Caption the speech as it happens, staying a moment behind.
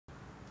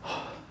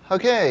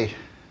Okay,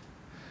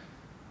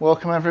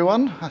 welcome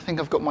everyone. I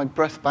think I've got my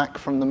breath back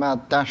from the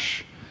mad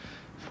dash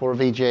for a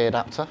VGA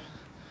adapter.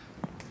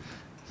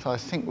 So I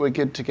think we're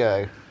good to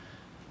go.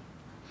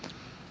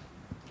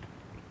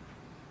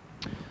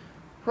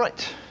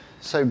 Right,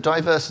 so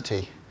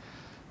diversity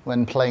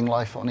when playing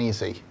life on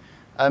easy.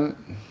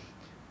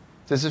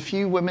 There's a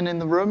few women in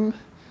the room.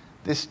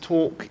 This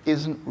talk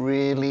isn't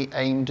really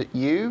aimed at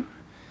you.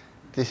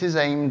 This is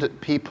aimed at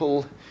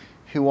people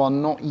who are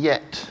not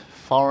yet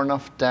far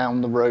enough down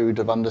the road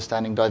of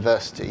understanding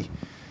diversity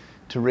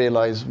to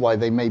realize why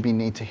they maybe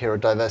need to hear a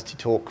diversity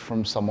talk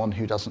from someone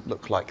who doesn't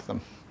look like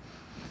them.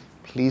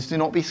 Please do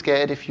not be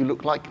scared if you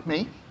look like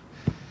me.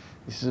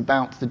 This is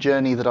about the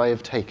journey that I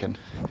have taken.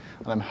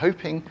 And I'm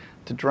hoping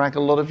to drag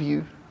a lot of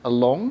you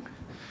along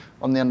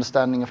on the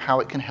understanding of how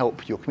it can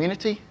help your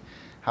community,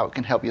 how it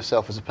can help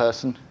yourself as a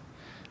person,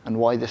 and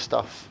why this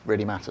stuff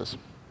really matters.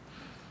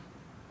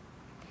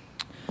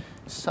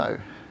 So,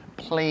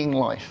 playing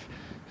life.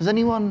 Has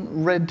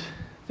anyone read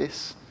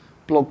this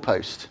blog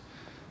post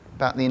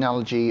about the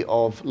analogy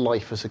of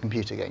life as a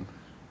computer game?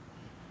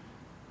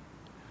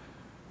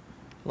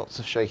 Lots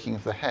of shaking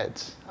of the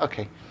heads.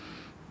 Okay.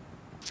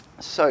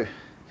 So,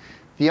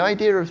 the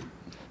idea of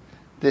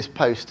this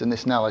post and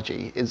this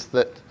analogy is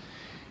that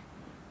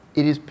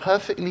it is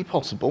perfectly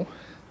possible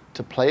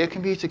to play a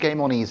computer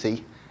game on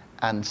easy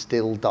and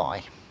still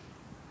die.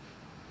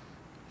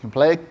 You can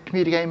play a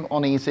computer game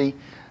on easy,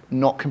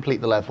 not complete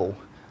the level,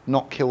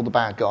 not kill the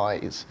bad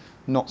guys,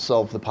 not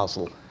solve the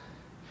puzzle.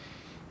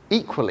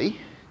 Equally,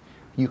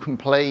 you can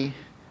play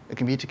a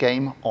computer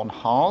game on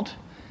hard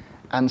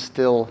and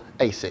still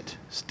ace it,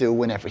 still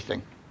win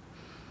everything.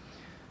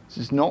 This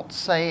is not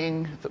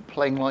saying that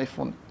playing life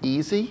on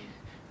easy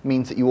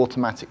means that you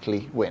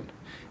automatically win.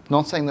 It's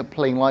not saying that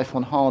playing life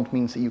on hard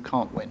means that you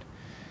can't win.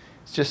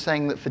 It's just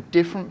saying that for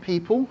different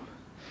people,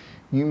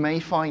 you may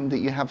find that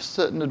you have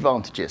certain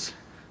advantages,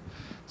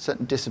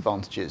 certain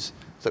disadvantages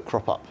that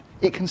crop up.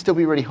 It can still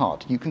be really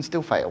hard. You can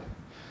still fail.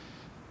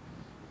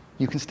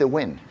 You can still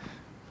win.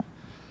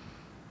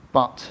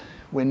 But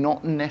we're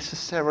not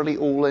necessarily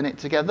all in it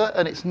together,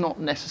 and it's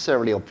not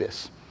necessarily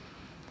obvious.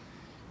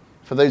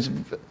 For those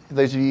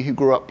of you who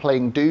grew up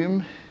playing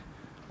Doom,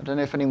 I don't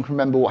know if anyone can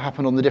remember what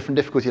happened on the different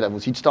difficulty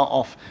levels. You'd start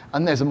off,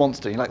 and there's a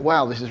monster. You're like,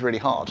 wow, this is really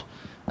hard.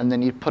 And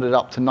then you'd put it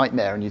up to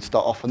Nightmare, and you'd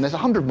start off, and there's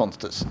 100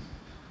 monsters.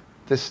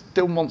 There's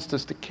still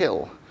monsters to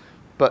kill.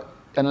 But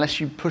unless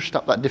you pushed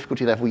up that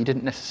difficulty level, you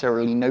didn't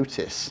necessarily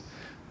notice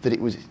that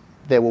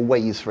there were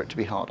ways for it to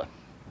be harder.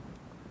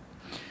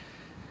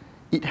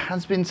 It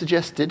has been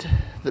suggested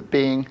that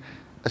being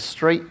a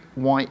straight,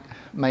 white,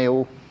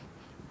 male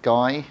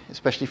guy,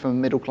 especially from a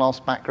middle-class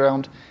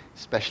background,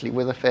 especially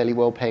with a fairly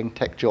well-paying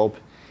tech job,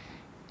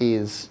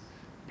 is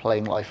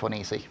playing life on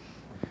easy.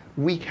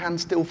 We can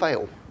still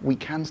fail. We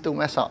can still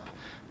mess up.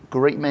 A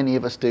great many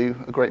of us do.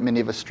 A great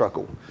many of us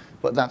struggle.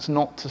 But that's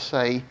not to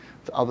say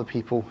that other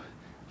people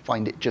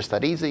find it just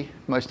that easy.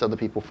 Most other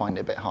people find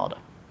it a bit harder.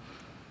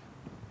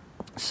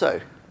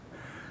 So,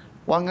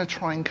 what I'm going to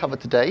try and cover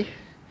today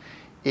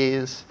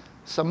is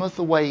some of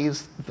the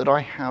ways that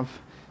I have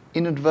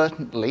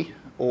inadvertently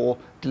or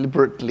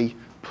deliberately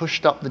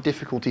pushed up the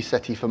difficulty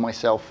setting for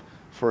myself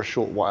for a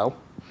short while.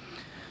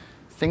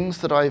 Things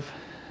that I've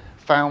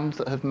found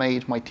that have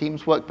made my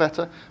teams work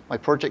better, my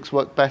projects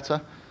work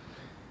better.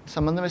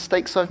 Some of the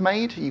mistakes I've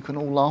made, you can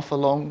all laugh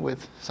along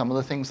with some of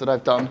the things that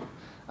I've done,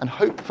 and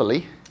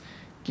hopefully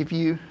give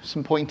you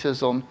some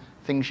pointers on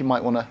things you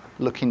might want to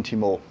look into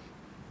more.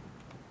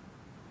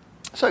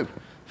 So,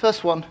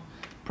 first one,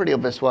 pretty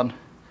obvious one,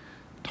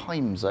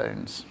 time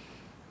zones.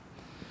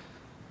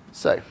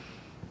 So,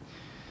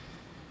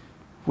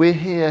 we're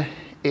here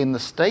in the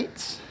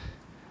States.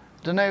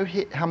 I don't know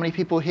how many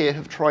people here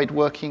have tried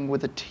working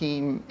with a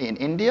team in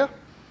India.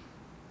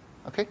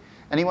 Okay.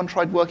 Anyone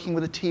tried working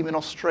with a team in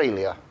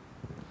Australia?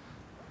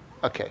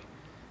 Okay.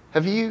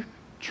 Have you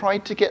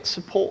tried to get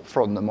support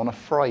from them on a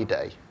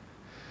Friday?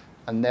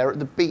 And they're at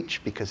the beach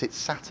because it's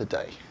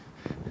Saturday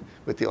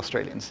with the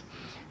Australians.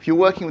 If you're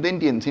working with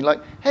Indians, you're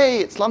like, hey,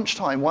 it's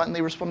lunchtime. Why aren't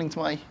they responding to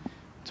my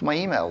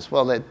emails?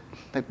 Well,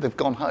 they've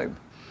gone home.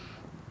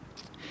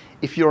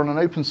 If you're on an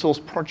open source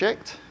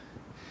project,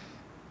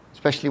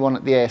 especially one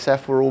at the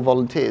ASF, we're all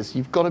volunteers,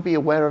 you've got to be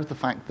aware of the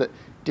fact that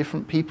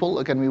different people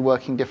are going to be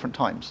working different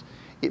times.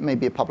 It may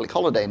be a public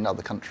holiday in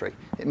another country.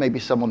 It may be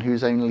someone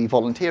who's only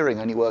volunteering,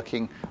 only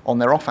working on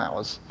their off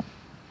hours.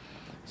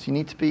 So you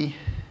need to be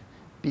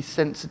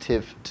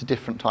sensitive to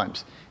different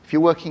times. If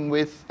you're working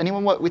with,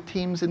 anyone work with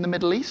teams in the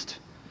Middle East?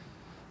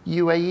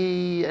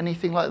 UAE,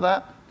 anything like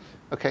that?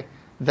 Okay,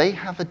 they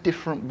have a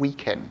different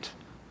weekend.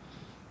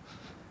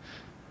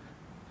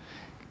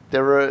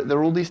 There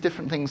are all these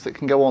different things that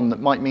can go on that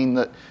might mean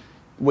that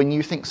when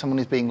you think someone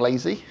is being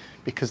lazy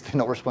because they're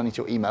not responding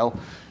to your email,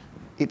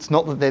 it's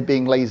not that they're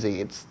being lazy,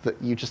 it's that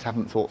you just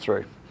haven't thought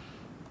through.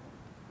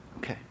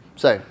 Okay,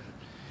 so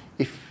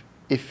if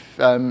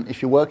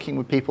you're working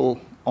with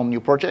people on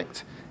your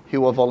project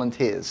who are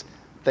volunteers,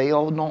 they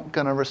are not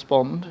going to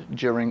respond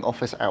during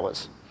office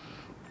hours.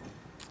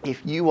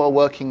 If you are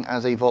working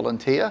as a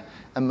volunteer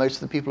and most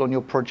of the people on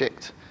your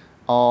project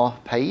are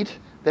paid,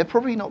 they're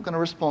probably not going to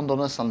respond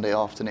on a Sunday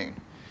afternoon.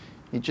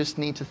 You just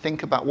need to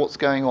think about what's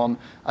going on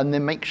and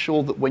then make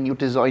sure that when you're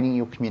designing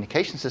your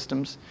communication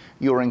systems,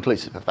 you're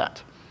inclusive of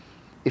that.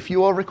 If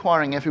you are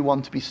requiring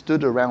everyone to be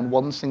stood around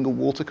one single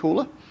water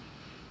cooler,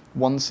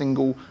 one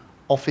single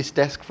office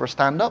desk for a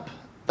stand-up,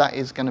 that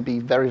is going to be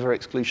very, very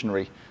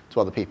exclusionary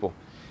to other people.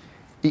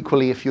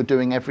 Equally, if you're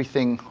doing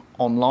everything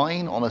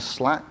online, on a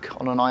Slack,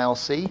 on an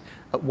IRC,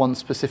 at one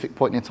specific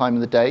point in time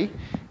of the day,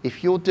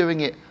 if you're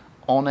doing it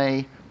on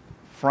a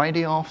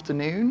Friday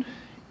afternoon,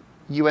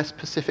 US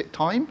Pacific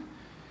time,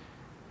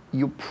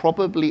 you're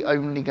probably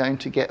only going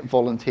to get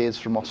volunteers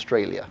from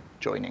Australia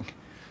joining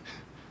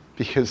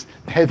because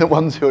they're the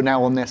ones who are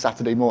now on their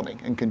Saturday morning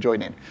and can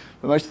join in.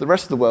 But most of the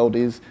rest of the world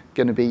is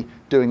going to be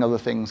doing other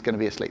things, going to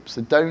be asleep.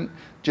 So don't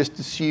just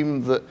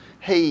assume that,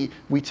 hey,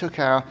 we took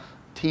our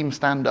team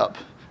stand-up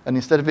and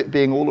instead of it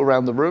being all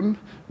around the room,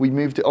 we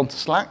moved it onto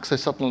Slack, so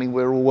suddenly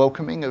we're all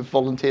welcoming of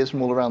volunteers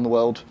from all around the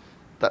world.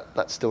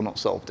 That's still not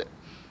solved it.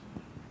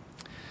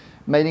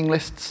 Mailing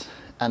lists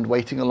and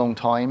waiting a long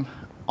time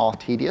are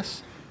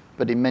tedious,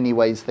 but in many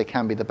ways they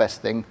can be the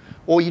best thing.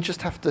 Or you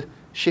just have to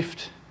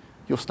shift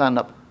your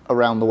stand-up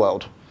around the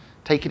world.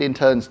 Take it in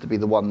turns to be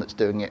the one that's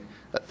doing it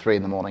at 3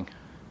 in the morning.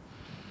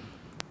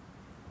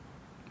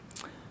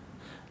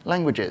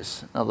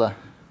 Languages, another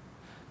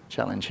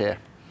challenge here.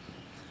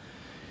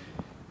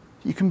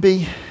 You can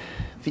be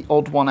the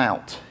odd one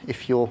out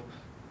if you're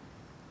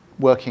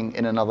working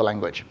in another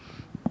language.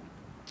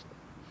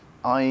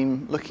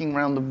 I'm looking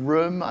around the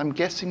room. I'm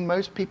guessing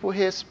most people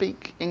here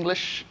speak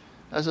English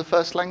as a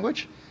first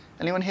language.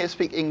 Anyone here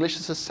speak English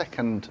as a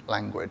second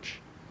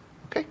language?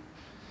 Okay.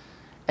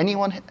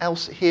 Anyone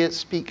else here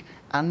speak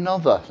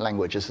another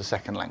language as a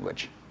second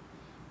language?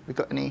 We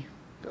got any?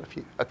 Got a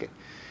few. Okay.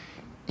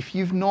 If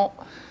you've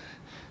not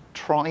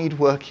tried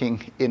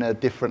working in a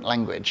different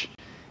language,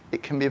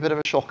 it can be a bit of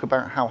a shock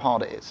about how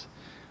hard it is.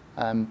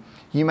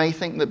 You may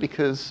think that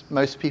because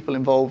most people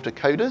involved are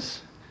coders,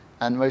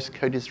 and most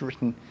code is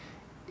written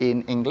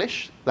in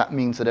English, that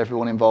means that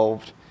everyone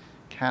involved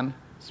can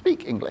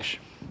speak English.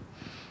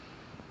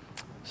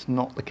 It's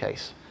not the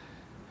case.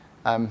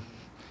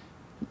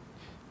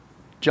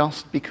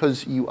 Just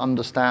because you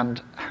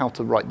understand how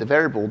to write the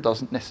variable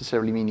doesn't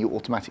necessarily mean you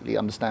automatically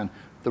understand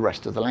the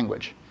rest of the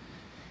language.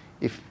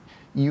 If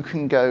you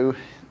can go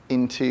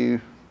into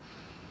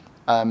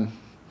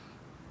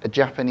a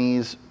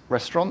Japanese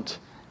restaurant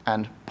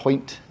and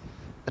point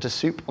at a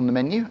soup on the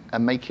menu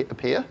and make it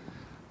appear,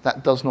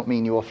 that does not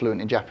mean you are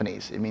fluent in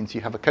Japanese. It means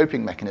you have a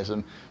coping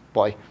mechanism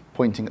by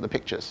pointing at the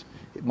pictures.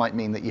 It might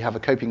mean that you have a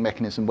coping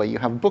mechanism where you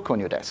have a book on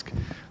your desk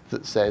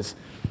that says,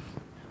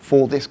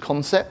 for this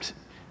concept,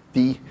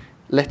 the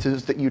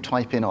letters that you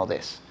type in are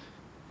this.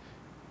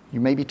 You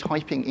may be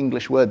typing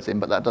English words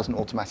in, but that doesn't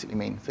automatically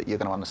mean that you're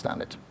going to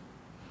understand it.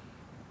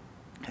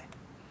 Okay.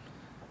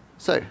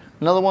 So,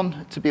 another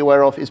one to be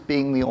aware of is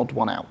being the odd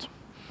one out.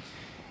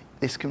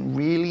 This can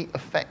really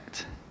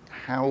affect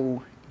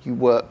how you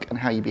work and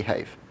how you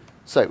behave.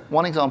 So,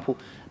 one example,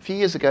 a few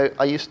years ago,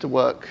 I used to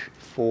work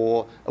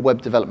for a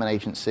web development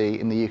agency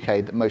in the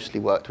UK that mostly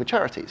worked with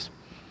charities.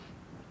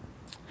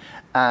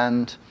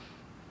 And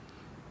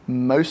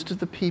most of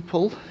the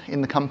people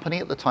in the company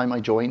at the time I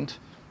joined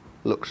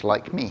looked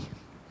like me,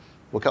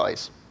 were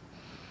guys.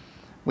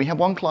 We had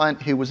one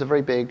client who was a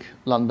very big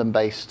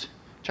London-based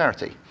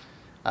charity.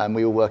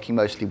 We were working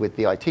mostly with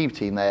the IT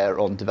team there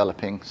on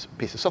developing a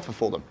piece of software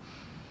for them.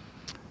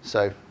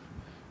 So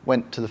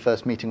went to the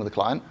first meeting with the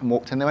client and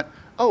walked in. They went,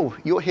 oh,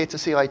 you're here to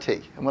see IT.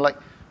 And we're like,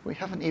 we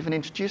haven't even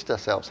introduced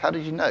ourselves. How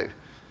did you know? And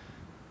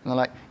they're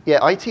like,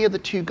 yeah, IT are the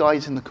two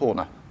guys in the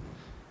corner.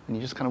 And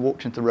you just kind of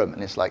walked into the room,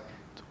 and it's like,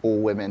 it's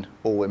all women,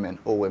 all women,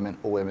 all women,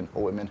 all women,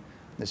 all women.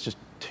 There's just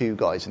two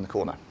guys in the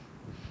corner.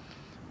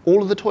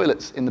 All of the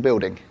toilets in the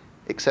building,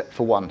 except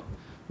for one,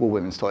 were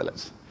women's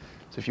toilets.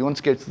 So if you wanted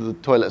to go to the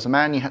toilet as a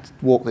man, you had to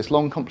walk this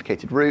long,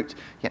 complicated route.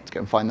 You had to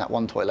go and find that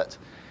one toilet.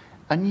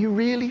 And you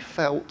really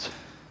felt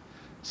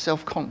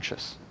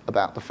self-conscious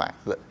about the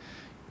fact that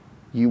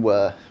you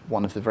were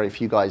one of the very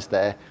few guys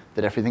there,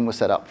 that everything was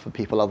set up for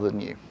people other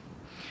than you.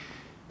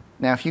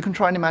 Now, if you can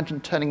try and imagine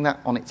turning that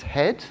on its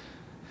head,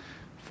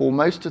 for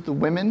most of the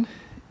women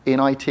in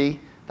IT,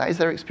 that is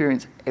their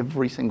experience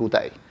every single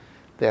day.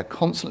 They are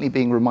constantly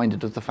being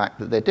reminded of the fact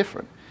that they're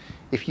different.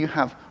 If you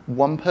have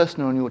one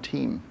person on your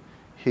team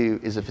who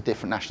is of a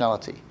different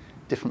nationality,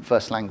 different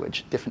first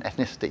language, different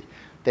ethnicity,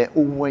 they're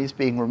always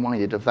being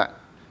reminded of that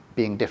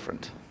being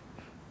different.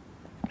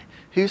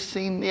 Who's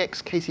seen the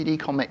ex-KCD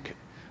comic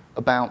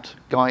about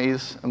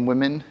guys and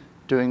women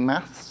doing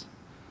maths?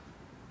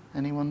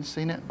 Anyone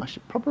seen it? I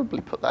should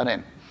probably put that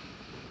in.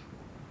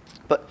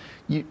 But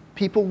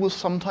people will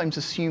sometimes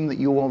assume that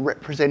you are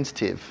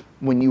representative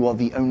when you are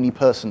the only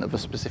person of a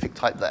specific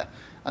type there,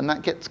 and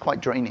that gets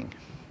quite draining.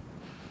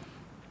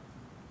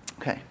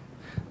 Okay.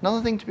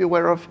 Another thing to be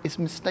aware of is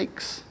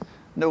mistakes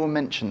no one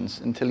mentions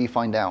until you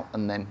find out,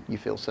 and then you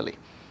feel silly.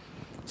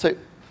 So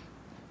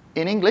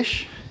in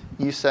English,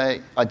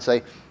 I'd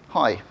say,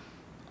 hi,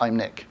 I'm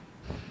Nick.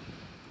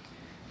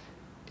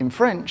 In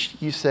French,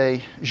 you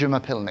say, je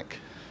m'appelle Nick.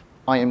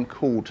 I am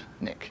called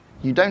Nick.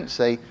 You don't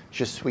say,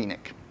 je suis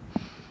Nick.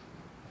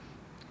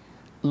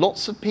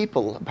 Lots of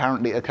people,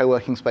 apparently at a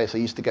co-working space I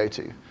used to go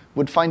to,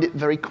 would find it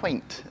very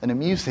quaint and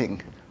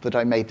amusing that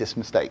I made this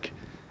mistake.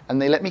 And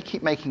they let me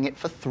keep making it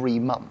for 3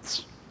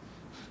 months.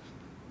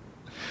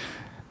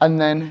 And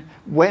then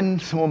when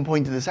someone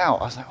pointed this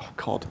out, I was like, oh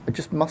God, I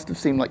just must have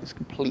seemed like this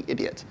complete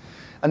idiot.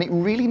 And it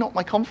really knocked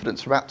my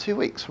confidence for about 2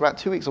 weeks. For about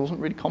 2 weeks, I wasn't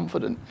really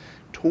confident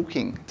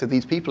talking to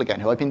these people again,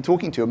 who I've been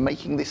talking to and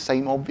making this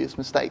same obvious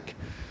mistake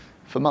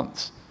for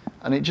months.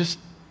 And it just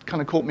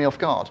kind of caught me off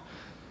guard.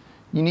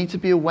 You need to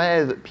be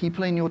aware that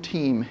people in your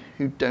team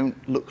who don't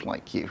look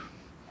like you,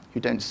 who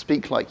don't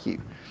speak like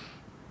you,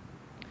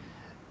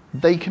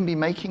 they can be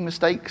making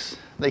mistakes,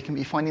 they can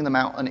be finding them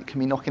out, and it can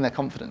be knocking their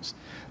confidence.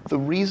 The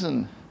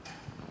reason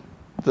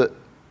that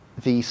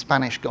the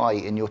Spanish guy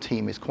in your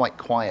team is quite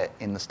quiet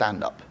in the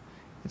stand-up,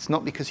 it's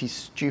not because he's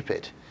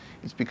stupid,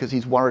 it's because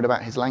he's worried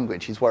about his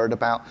language, he's worried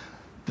about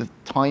the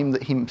time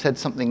that he said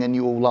something and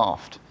you all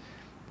laughed.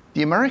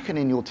 The American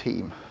in your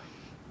team,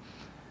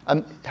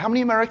 how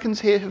many Americans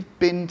here have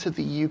been to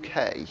the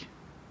UK?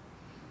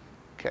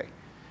 Okay.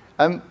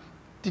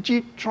 Did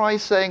you try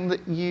saying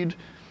that you'd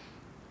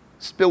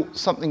spilt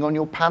something on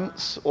your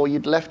pants or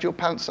you'd left your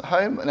pants at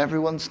home and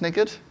everyone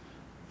sniggered?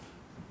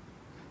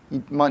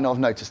 You might not have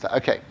noticed that.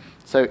 Okay,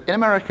 so in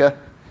America,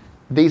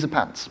 these are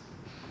pants.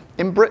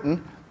 In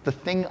Britain, the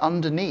thing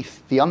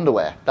underneath, the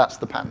underwear, that's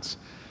the pants.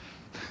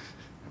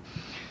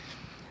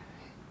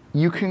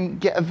 You can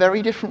get a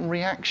very different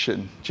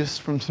reaction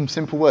just from some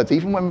simple words,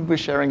 even when we're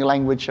sharing a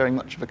language, sharing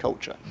much of a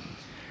culture.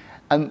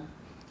 And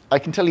I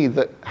can tell you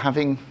that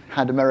having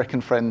had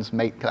American friends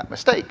make that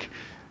mistake,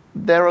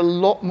 they're a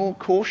lot more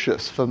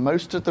cautious for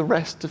most of the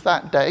rest of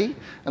that day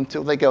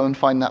until they go and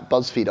find that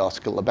BuzzFeed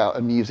article about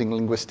amusing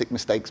linguistic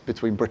mistakes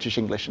between British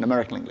English and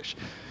American English.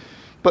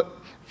 But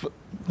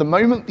the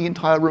moment the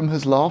entire room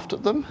has laughed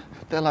at them,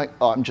 they're like,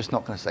 oh, I'm just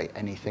not going to say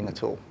anything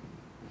at all.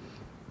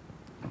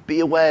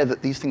 Be aware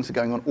that these things are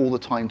going on all the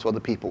time to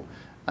other people,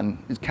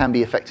 and it can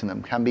be affecting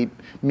them, can be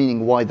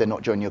meaning why they're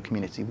not joining your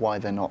community, why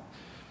they're not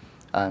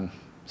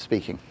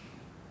speaking.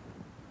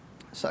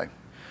 So,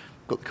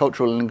 got the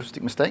cultural and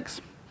linguistic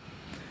mistakes.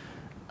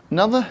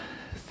 Another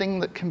thing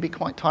that can be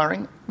quite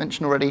tiring,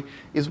 mentioned already,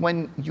 is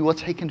when you are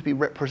taken to be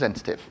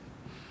representative.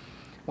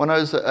 When I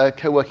was at a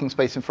co-working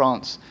space in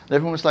France,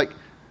 everyone was like,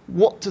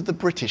 what do the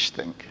British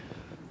think?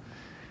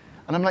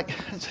 And I'm like,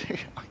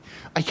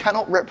 I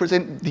cannot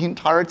represent the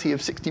entirety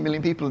of 60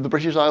 million people of the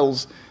British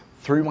Isles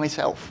through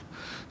myself.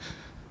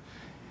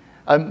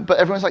 But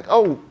everyone's like,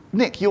 oh,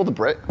 Nick, you're the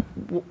Brit.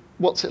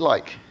 What's it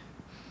like?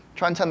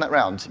 Try and turn that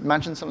round.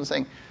 Imagine someone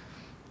saying,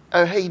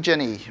 oh, hey,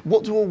 Jenny,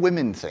 what do all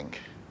women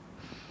think?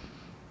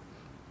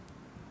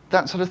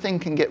 That sort of thing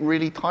can get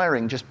really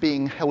tiring, just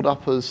being held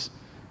up as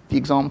the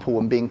example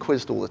and being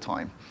quizzed all the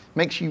time.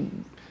 Makes you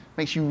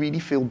really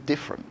feel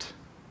different.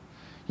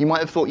 You might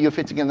have thought you were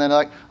fitting in, and they're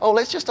like, oh,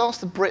 let's just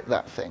ask the Brit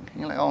that thing. And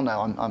you're like, oh,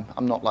 no,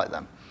 I'm not like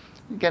them.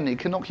 Again, it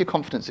can knock your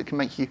confidence. It can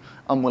make you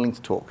unwilling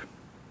to talk.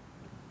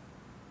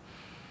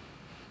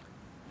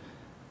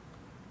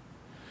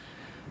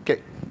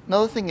 Okay,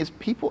 another thing is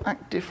people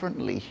act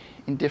differently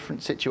in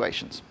different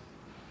situations.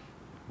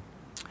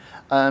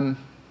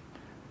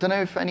 Don't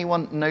know if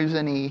anyone knows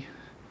any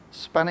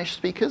Spanish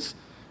speakers,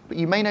 but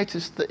you may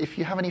notice that if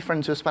you have any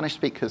friends who are Spanish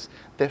speakers,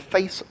 their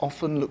face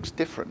often looks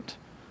different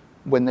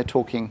when they're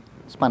talking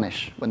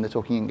Spanish, when they're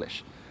talking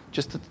English.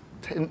 Just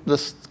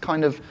the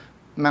kind of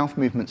mouth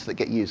movements that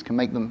get used can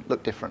make them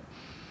look different.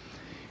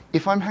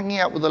 If I'm hanging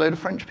out with a load of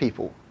French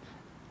people,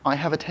 I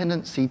have a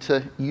tendency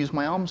to use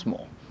my arms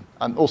more.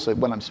 Also,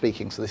 when I'm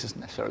speaking, so this isn't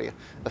necessarily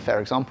a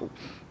fair example.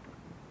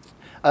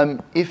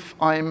 If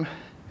I'm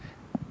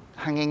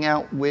hanging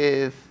out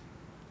with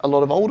a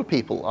lot of older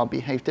people, I'll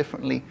behave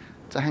differently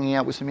to hanging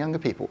out with some younger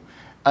people.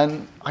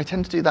 And I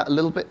tend to do that a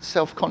little bit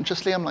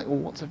self-consciously. I'm like, well,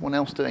 what's everyone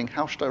else doing?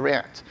 How should I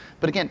react?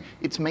 But again,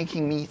 it's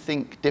making me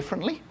think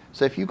differently.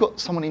 So if you've got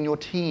someone in your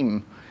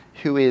team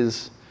who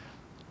is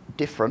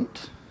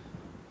different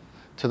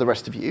to the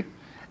rest of you,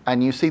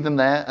 and you see them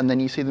there, and then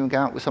you see them go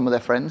out with some of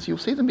their friends, you'll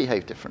see them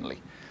behave differently.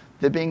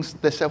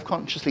 They're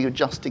self-consciously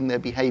adjusting their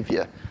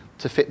behavior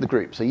to fit the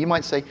group. So you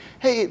might say,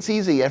 hey, it's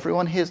easy,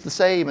 everyone here's the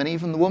same, and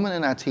even the woman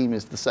in our team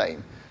is the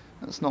same.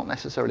 That's not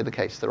necessarily the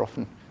case. They're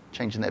often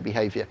changing their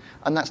behavior,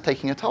 and that's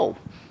taking a toll.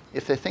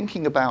 If they're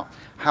thinking about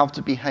how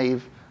to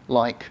behave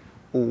like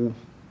all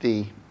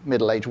the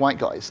middle-aged white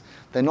guys,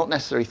 they're not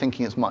necessarily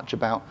thinking as much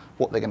about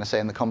what they're going to say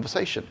in the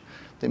conversation.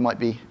 They might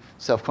be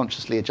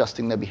self-consciously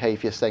adjusting their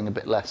behavior, saying a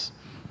bit less,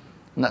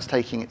 and that's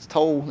taking its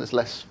toll. There's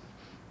less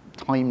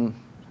time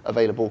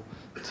available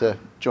to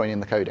join in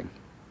the coding.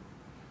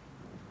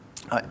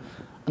 Right.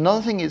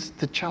 Another thing is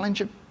the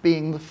challenge of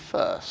being the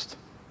first.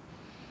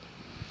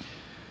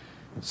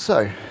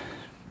 So,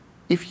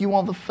 if you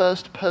are the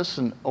first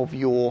person of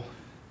your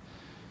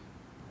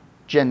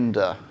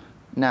gender,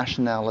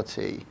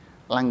 nationality,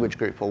 language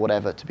group, or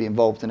whatever to be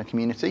involved in a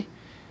community,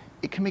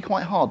 it can be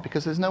quite hard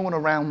because there's no one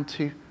around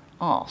to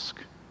ask.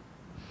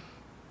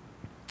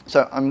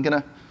 So I'm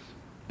going to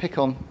pick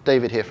on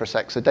David here for a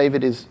sec. So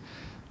David is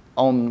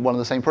on one of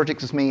the same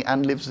projects as me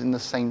and lives in the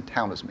same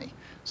town as me.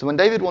 So when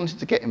David wanted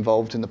to get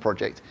involved in the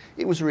project,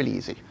 it was really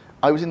easy.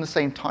 I was in the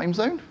same time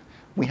zone.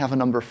 We have a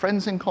number of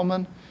friends in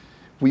common.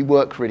 We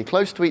work really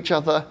close to each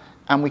other,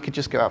 and we could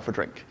just go out for a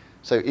drink.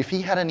 So if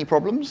he had any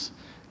problems,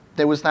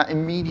 there was that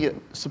immediate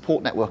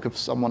support network of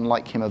someone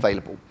like him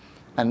available.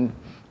 And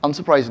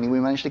unsurprisingly, we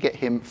managed to get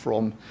him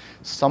from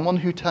someone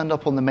who turned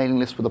up on the mailing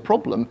list with a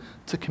problem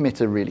to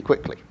committer really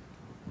quickly.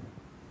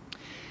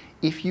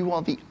 If you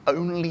are the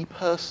only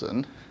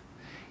person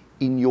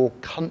in your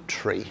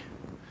country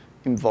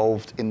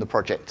involved in the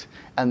project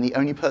and the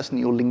only person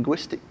in your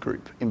linguistic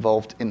group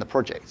involved in the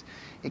project,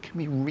 it can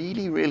be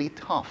really, really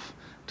tough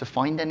to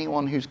find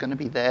anyone who's going to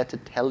be there to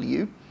tell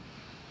you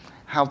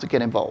how to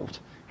get involved,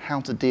 how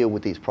to deal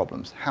with these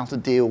problems, how to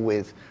deal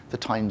with the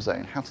time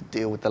zone, how to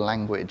deal with the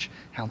language,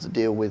 how to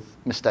deal with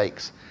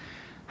mistakes,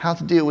 how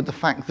to deal with the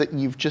fact that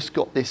you've just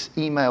got this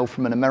email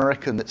from an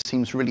American that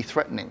seems really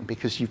threatening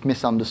because you've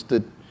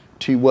misunderstood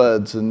 2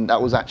 words and that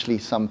was actually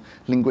some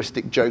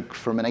linguistic joke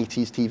from an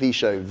 80s TV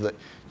show that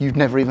you'd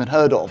never even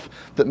heard of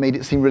that made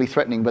it seem really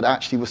threatening but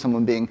actually was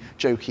someone being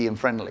jokey and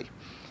friendly.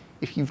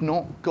 If you've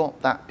not got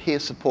that peer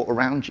support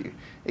around you,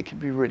 it can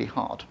be really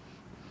hard.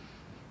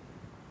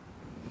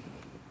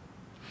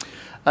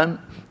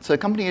 So a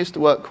company I used to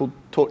work called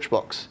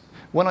Torchbox.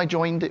 When I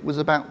joined, it was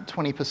about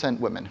 20%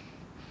 women.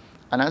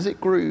 And as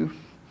it grew,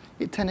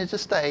 it tended to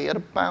stay at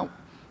about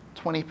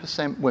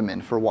 20%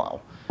 women for a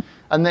while.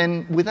 And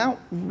then without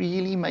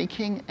really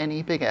making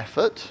any big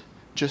effort,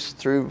 just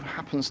through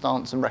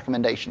happenstance and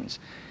recommendations,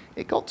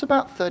 it got to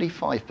about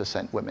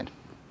 35% women.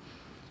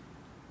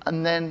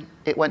 And then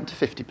it went to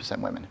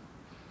 50% women.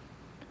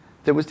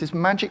 There was this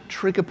magic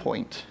trigger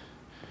point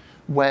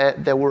where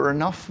there were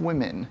enough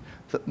women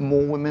that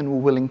more women were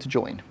willing to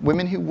join.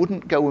 Women who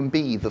wouldn't go and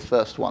be the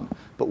first one,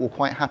 but were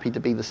quite happy to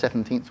be the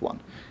 17th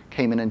one,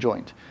 came in and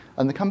joined.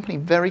 And the company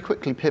very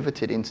quickly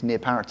pivoted into near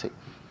parity.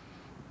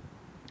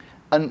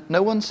 And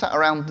no one sat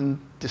around and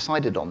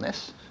decided on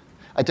this.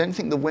 I don't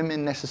think the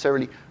women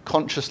necessarily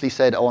consciously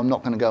said, oh, I'm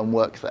not going to go and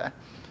work there.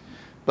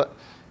 But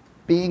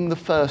being the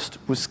first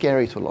was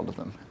scary to a lot of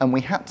them. And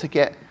we had to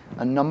get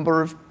a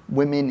number of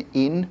women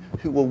in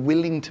who were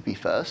willing to be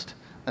first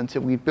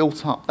until we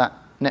built up that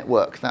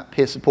network, that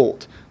peer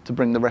support, to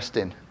bring the rest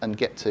in and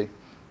get to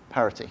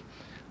parity.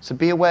 So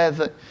be aware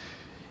that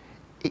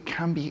it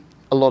can be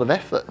a lot of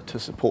effort to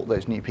support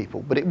those new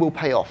people, but it will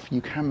pay off.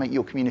 You can make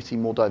your community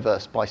more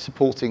diverse by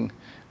supporting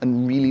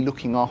and really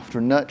looking after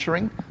and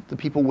nurturing the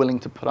people willing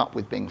to put up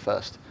with being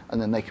first,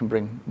 and then they can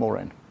bring more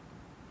in.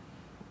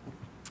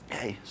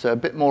 Okay, so a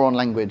bit more on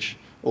language,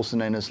 also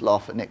known as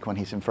laugh at Nick when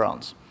he's in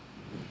France.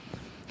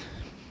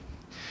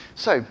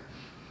 So,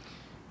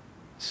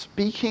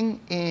 speaking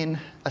in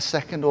a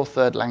second or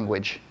third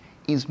language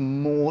is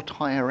more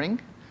tiring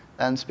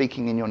than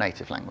speaking in your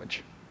native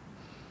language.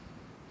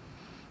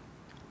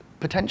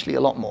 Potentially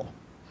a lot more.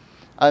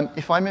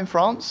 If I'm in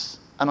France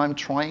and I'm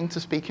trying to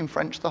speak in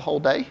French the whole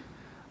day,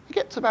 I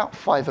get to about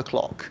 5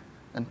 o'clock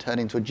and turn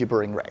into a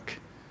gibbering wreck.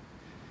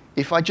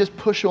 If I just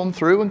push on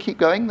through and keep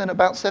going, then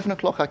about 7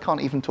 o'clock I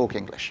can't even talk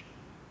English.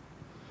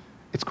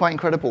 It's quite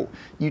incredible.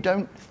 You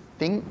don't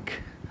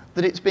think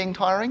that it's being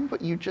tiring,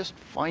 but you just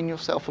find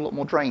yourself a lot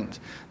more drained.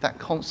 That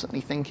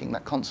constantly thinking,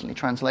 that constantly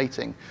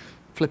translating,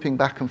 flipping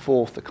back and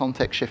forth, the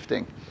context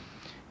shifting,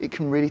 it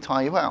can really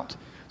tire you out.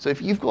 So if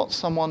you've got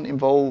someone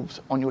involved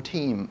on your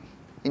team,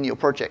 in your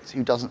project,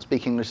 who doesn't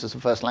speak English as a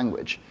first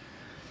language,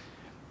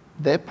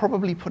 they're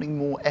probably putting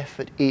more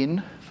effort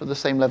in for the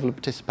same level of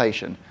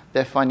participation.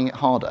 They're finding it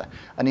harder.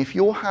 And if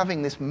you're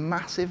having this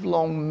massive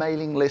long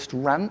mailing list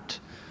rant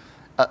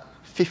at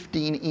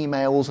 15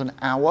 emails an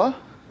hour,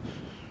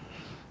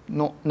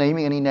 not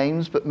naming any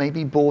names, but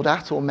maybe board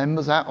at or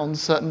members at on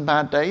certain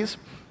bad days,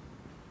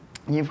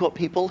 and you've got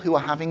people who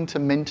are having to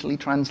mentally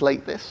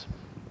translate this,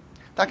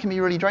 that can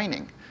be really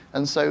draining.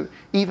 And so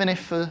even if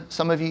for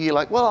some of you, you're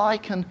like, well, I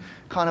can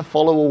kind of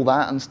follow all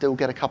that and still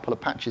get a couple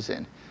of patches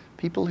in,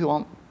 people who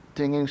aren't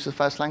doing English as a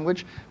first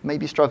language may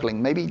be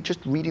struggling. Maybe just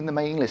reading the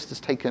mailing list has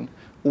taken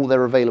all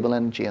their available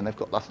energy and they've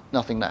got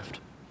nothing left.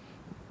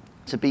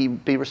 So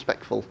be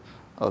respectful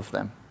of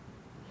them.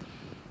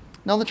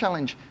 Another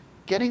challenge,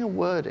 getting a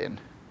word in.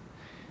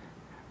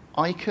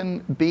 I can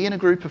be in a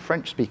group of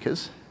French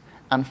speakers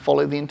and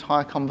follow the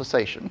entire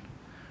conversation,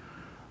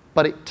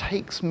 but it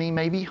takes me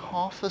maybe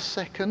half a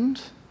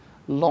second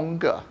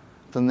longer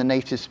than the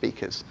native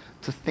speakers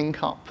to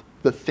think up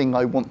the thing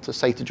I want to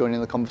say to join in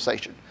the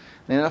conversation.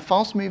 And in a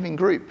fast-moving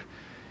group,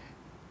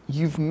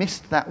 you've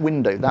missed that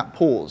window, that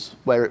pause,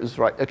 where it was,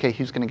 right, okay,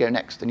 who's going to go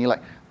next? And you're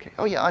like, okay,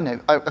 oh yeah, I know,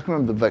 I can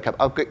remember the vocab,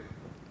 I'll go,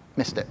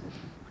 missed it.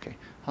 Okay,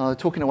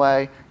 talking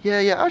away, yeah,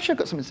 actually I've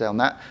got something to say on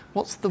that.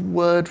 What's the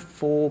word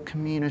for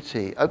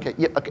community? Okay,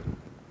 yeah, okay,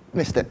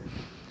 missed it.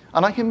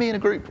 And I can be in a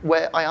group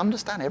where I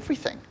understand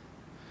everything.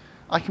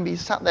 I can be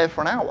sat there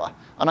for an hour,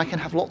 and I can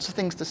have lots of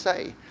things to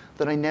say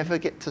that I never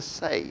get to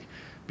say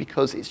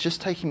because it's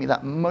just taking me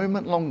that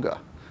moment longer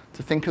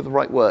to think of the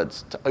right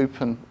words, to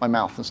open my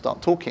mouth and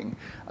start talking.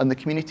 And the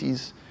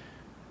community's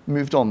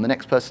moved on. The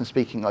next person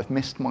speaking, I've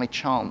missed my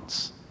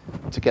chance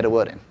to get a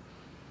word in.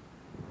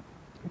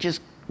 Which is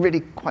really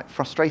quite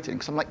frustrating,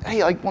 because I'm like,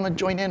 hey, I want to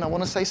join in, I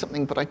want to say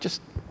something, but I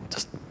just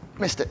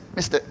missed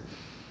it.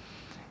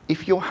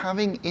 If you're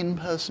having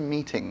in-person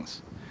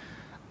meetings,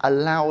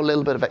 allow a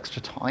little bit of extra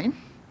time.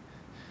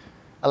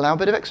 Allow a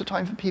bit of extra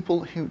time for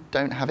people who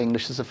don't have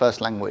English as a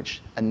first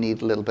language and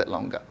need a little bit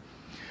longer.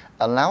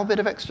 Allow a bit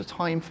of extra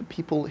time for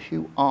people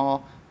who are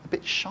a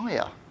bit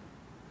shyer.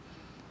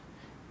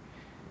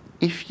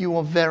 If you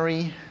are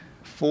very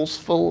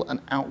forceful and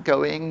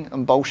outgoing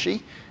and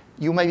bolshy,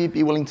 you'll maybe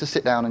be willing to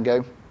sit down and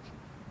go,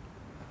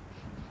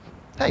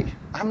 hey,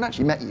 I haven't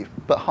actually met you,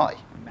 but hi.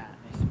 Matt,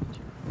 nice to meet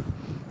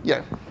you.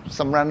 Yeah,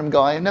 some random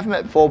guy I've never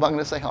met before, but I'm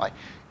going to say hi.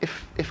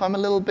 If I'm a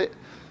little bit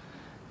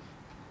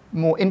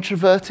more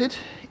introverted,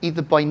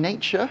 either by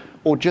nature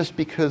or just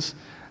because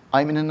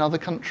I'm in another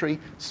country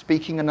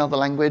speaking another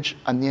language,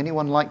 I'm the only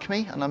one like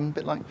me, and I'm a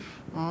bit like,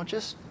 oh,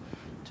 just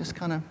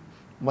kind of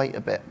wait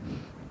a bit.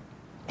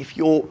 If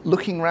you're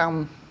looking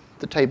around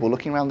the table,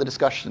 looking around the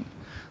discussion,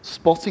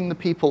 spotting the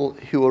people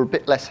who are a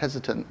bit less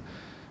hesitant,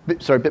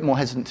 a bit more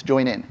hesitant to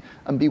join in,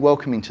 and be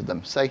welcoming to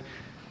them. Say,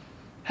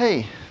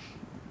 hey,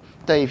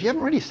 Dave, you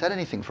haven't really said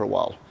anything for a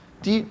while.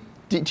 Do you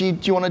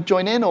want to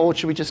join in, or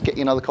should we just get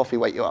you another coffee,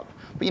 wake you up?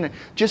 But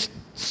just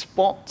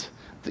spot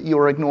that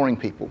you're ignoring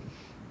people.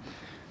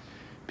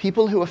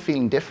 People who are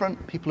feeling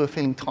different, people who are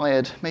feeling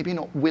tired, maybe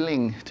not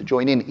willing to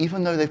join in,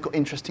 even though they've got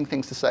interesting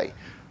things to say.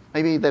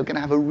 Maybe they're going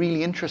to have a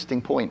really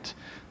interesting point.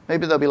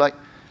 Maybe they'll be like,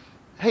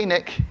 hey,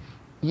 Nick,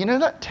 you know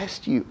that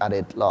test you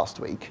added last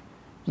week?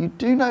 You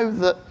do know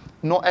that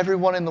not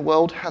everyone in the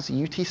world has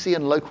UTC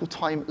and local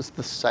time as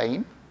the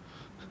same?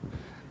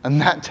 And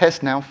that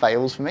test now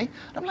fails for me.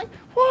 And I'm like,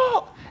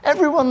 what?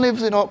 Everyone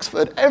lives in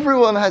Oxford.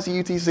 Everyone has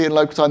UTC and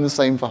local time the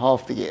same for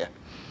half the year.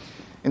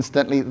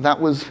 Incidentally, that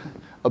was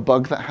a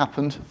bug that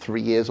happened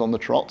 3 years on the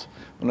trot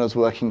when I was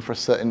working for a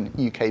certain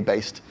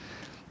UK-based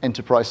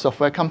enterprise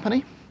software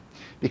company,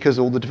 because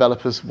all the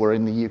developers were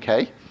in the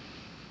UK,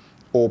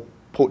 or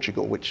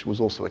Portugal, which was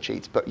also a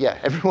cheat. But yeah,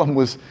 everyone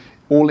was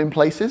all in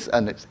places,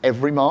 and it's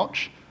every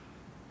March.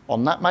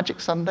 On that magic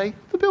Sunday,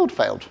 the build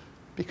failed,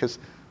 because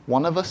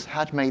one of us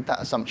had made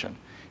that assumption.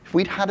 If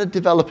we'd had a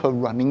developer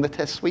running the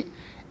test suite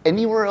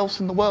anywhere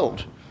else in the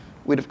world,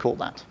 we'd have caught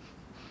that.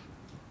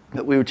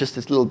 But we were just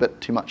this little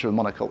bit too much of a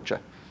monoculture.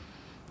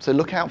 So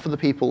look out for the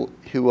people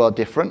who are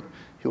different,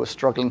 who are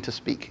struggling to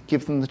speak.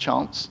 Give them the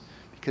chance,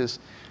 because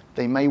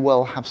they may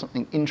well have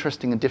something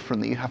interesting and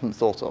different that you haven't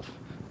thought of,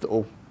 that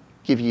will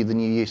give you the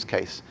new use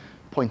case,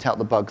 point out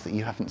the bug that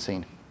you haven't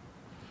seen.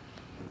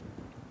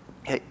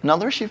 Okay.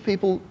 Another issue of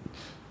people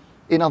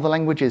in other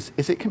languages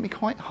is it can be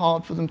quite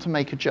hard for them to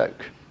make a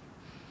joke,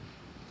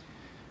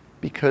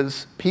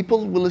 because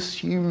people will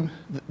assume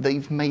that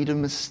they've made a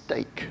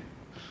mistake,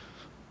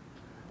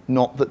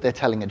 not that they're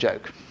telling a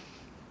joke,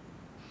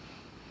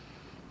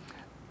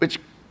 which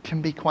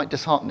can be quite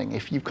disheartening.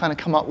 If you've kind of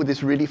come up with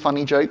this really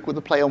funny joke with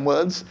a play on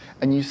words,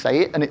 and you say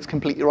it, and it's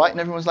completely right, and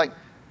everyone's like,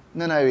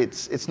 no,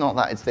 it's not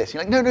that, it's this.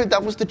 You're like, no,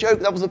 that was the joke,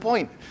 that was the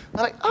point. And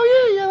they're like,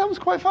 oh yeah, that was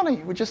quite funny.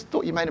 We just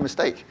thought you made a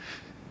mistake.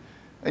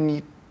 And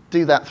you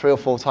do that 3 or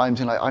 4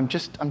 times, and you're like, I'm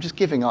just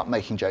giving up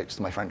making jokes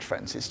to my French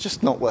friends. It's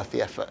just not worth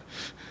the effort.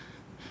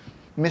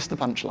 Miss the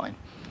punchline.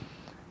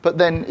 But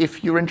then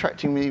if you're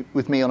interacting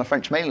with me on a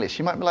French mailing list,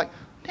 you might be like,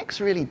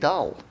 Nick's really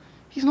dull.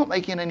 He's not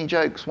making any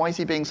jokes. Why is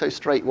he being so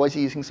straight? Why is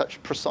he using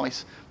such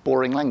precise,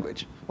 boring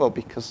language? Well,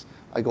 because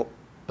I got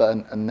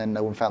burnt, and then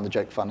no one found the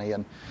joke funny,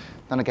 and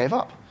then I gave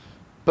up.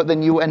 But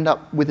then you end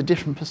up with a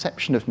different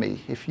perception of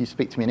me if you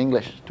speak to me in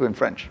English to in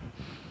French.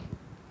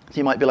 So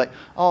you might be like,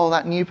 oh,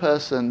 that new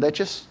person, they're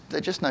just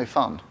no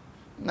fun.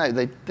 No,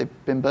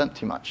 they've been burnt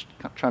too much.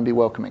 Try and be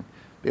welcoming.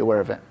 Be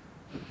aware of it.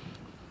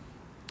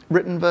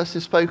 Written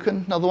versus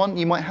spoken, another one.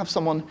 You might have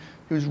someone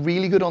who's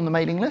really good on the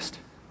mailing list,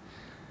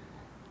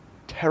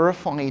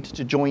 terrified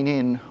to join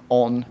in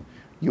on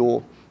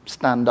your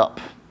stand-up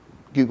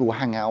Google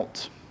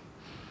Hangout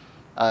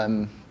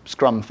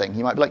Scrum thing.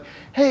 You might be like,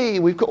 hey,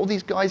 we've got all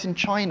these guys in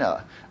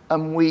China,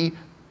 and we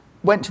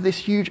went to this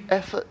huge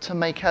effort to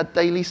make our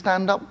daily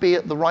stand-up be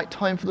at the right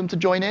time for them to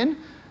join in,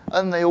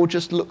 and they all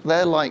just look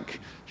there like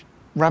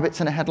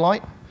rabbits in a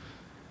headlight.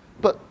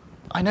 But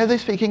I know they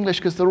speak English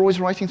because they're always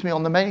writing to me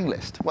on the mailing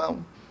list.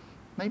 Well,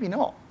 maybe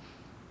not.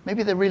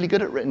 Maybe they're really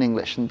good at written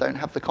English and don't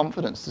have the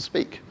confidence to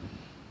speak.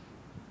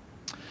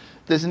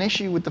 There's an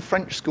issue with the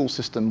French school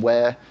system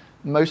where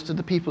most of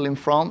the people in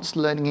France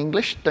learning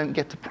English don't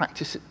get to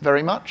practice it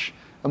very much.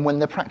 And when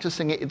they're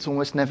practicing it, it's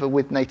almost never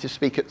with native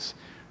speakers.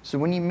 So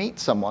when you meet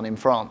someone in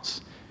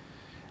France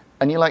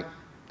and you're like,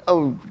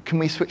 oh, can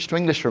we switch to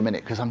English for a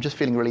minute because I'm just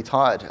feeling really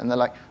tired? And they're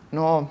like,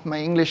 no, my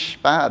English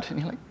bad. And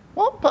you're like,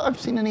 what? But I've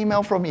seen an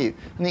email from you.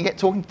 And you get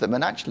talking to them,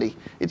 and actually,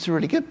 it's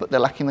really good, but they're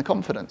lacking the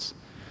confidence.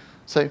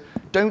 So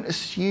don't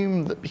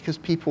assume that because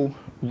people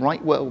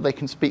write well, they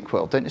can speak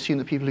well. Don't assume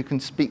that people who can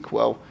speak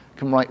well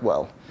can write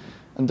well.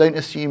 And don't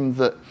assume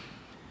that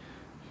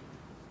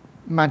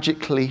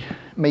magically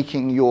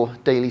making your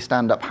daily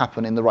stand-up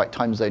happen in the right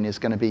time zone is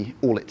going to be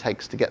all it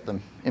takes to get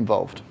them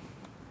involved.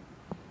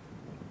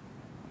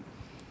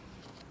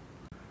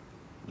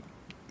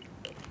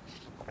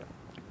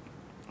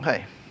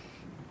 Okay,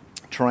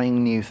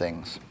 trying new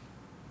things.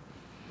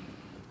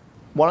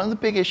 One of the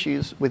big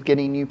issues with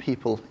getting new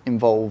people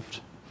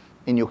involved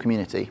in your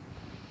community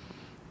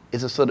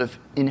is a sort of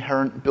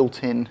inherent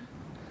built-in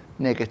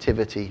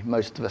negativity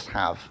most of us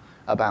have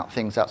about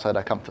things outside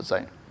our comfort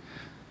zone.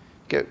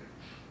 Go,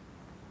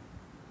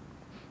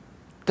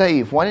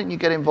 Dave, why don't you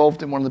get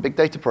involved in one of the big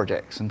data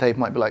projects? And Dave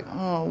might be like,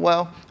 oh,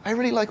 well, I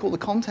really like all the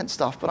content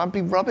stuff, but I'd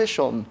be rubbish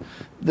on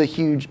the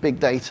huge big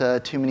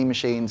data, too many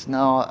machines.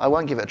 No, I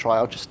won't give it a try.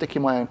 I'll just stick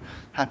in my own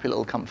happy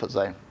little comfort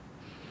zone.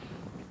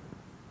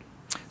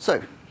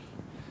 So,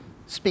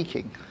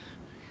 speaking,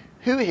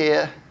 who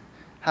here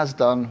has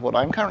done what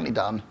I'm currently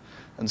done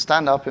and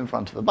stand up in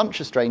front of a bunch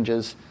of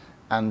strangers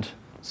and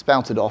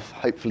spout it off,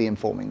 hopefully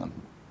informing them?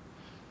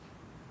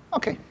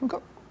 OK, we've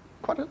got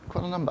quite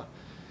a number.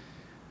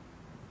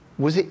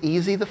 Was it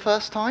easy the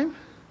first time?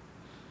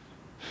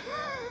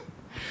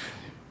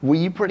 Were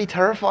you pretty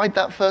terrified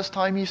that first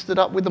time you stood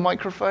up with the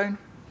microphone?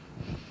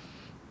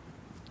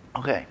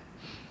 OK,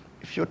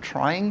 if you're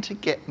trying to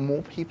get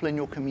more people in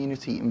your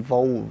community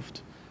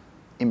involved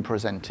in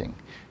presenting,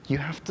 you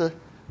have to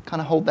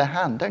kind of hold their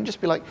hand. Don't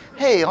just be like,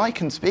 hey, I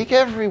can speak,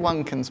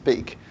 everyone can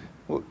speak.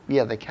 Well,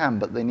 yeah, they can,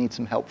 but they need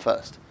some help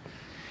first.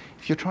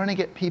 If you're trying to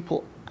get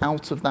people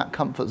out of that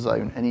comfort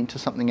zone and into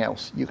something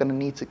else, you're going to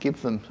need to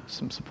give them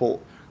some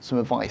support, some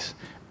advice,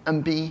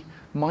 and be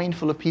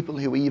mindful of people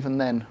who even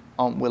then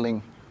aren't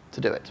willing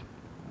to do it.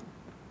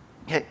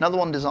 Okay, another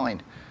one,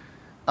 design.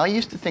 I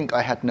used to think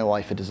I had no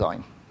eye for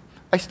design.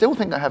 I still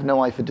think I have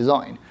no eye for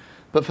design,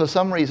 but for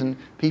some reason,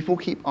 people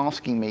keep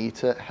asking me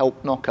to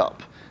help knock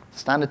up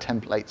standard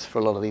templates for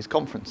a lot of these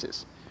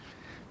conferences.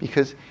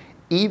 Because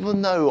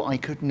even though I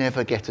could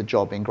never get a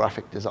job in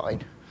graphic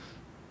design,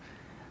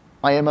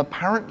 I am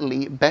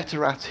apparently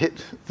better at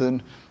it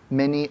than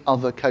many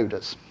other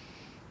coders.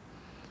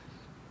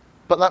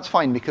 But that's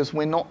fine, because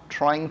we're not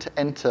trying to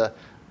enter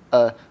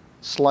a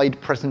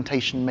slide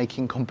presentation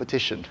making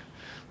competition.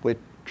 We're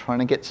trying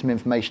to get some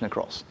information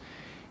across.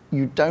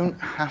 You don't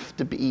have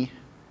to be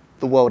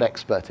the world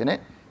expert in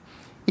it.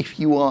 If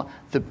you are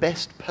the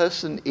best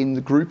person in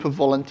the group of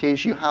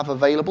volunteers you have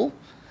available,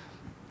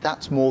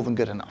 that's more than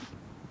good enough.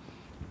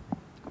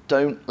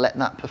 Don't let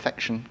that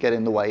perfection get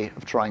in the way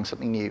of trying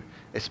something new,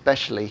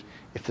 especially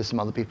if there's some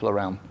other people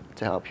around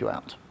to help you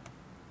out.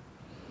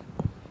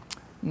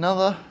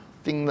 Another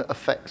thing that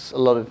affects a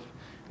lot of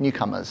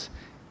newcomers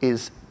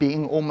is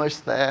being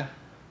almost there,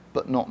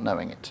 but not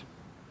knowing it.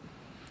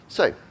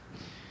 So,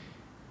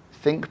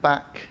 think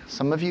back,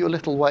 some of you a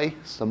little way,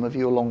 some of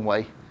you a long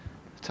way,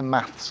 to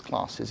maths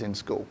classes in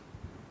school.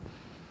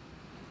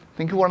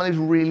 Think of one of those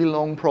really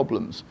long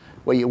problems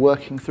where you're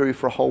working through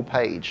for a whole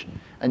page,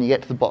 and you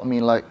get to the bottom and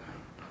you're like,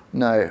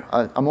 no,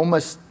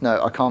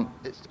 I can't,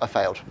 I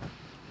failed.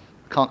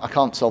 I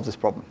can't solve this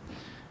problem.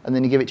 And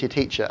then you give it to your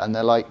teacher, and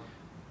they're like,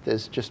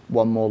 there's just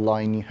one more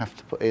line you have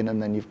to put in,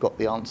 and then you've got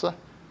the answer.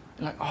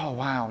 You're like, oh,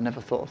 wow,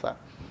 never thought of that.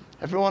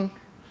 Everyone,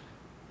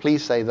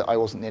 please say that I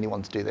wasn't the only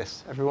one to do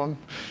this. Everyone?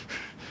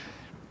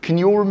 Can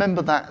you all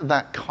remember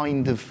that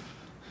kind of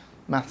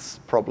maths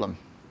problem?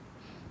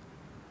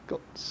 Got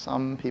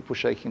some people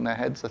shaking their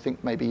heads. I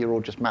think maybe you're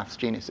all just maths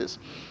geniuses.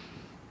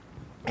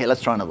 Here,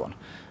 let's try another one.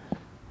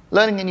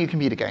 Learning a new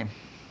computer game.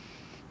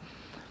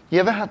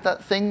 You ever had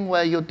that thing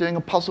where you're doing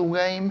a puzzle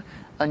game,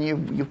 and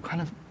you're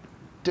kind of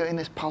doing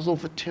this puzzle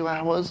for 2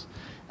 hours,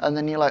 and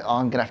then you're like, oh,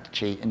 I'm going to have to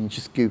cheat, and you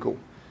just Google.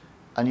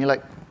 And you're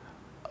like,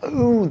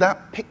 oh,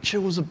 that picture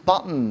was a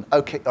button.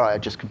 OK, all right, I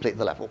just completed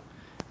the level.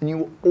 And you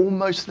were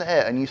almost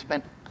there, and you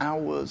spent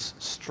hours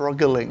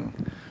struggling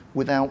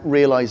without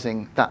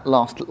realizing that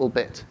last little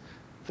bit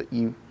that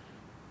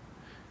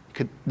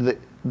that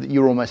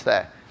you're almost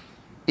there.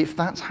 If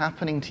that's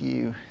happening to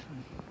you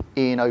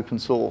in open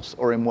source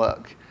or in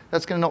work,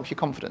 that's going to knock your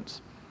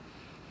confidence.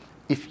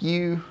 If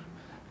you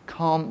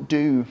can't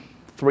do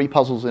 3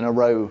 puzzles in a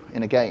row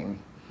in a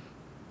game,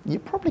 you're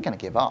probably going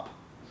to give up.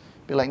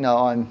 Be like,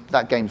 no,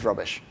 that game's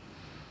rubbish.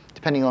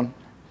 Depending on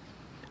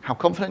how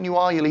confident you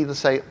are, you'll either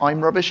say,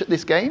 I'm rubbish at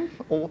this game,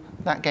 or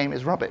that game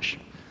is rubbish.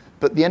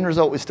 But the end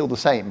result is still the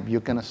same.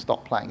 You're going to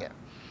stop playing it.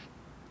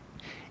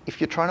 If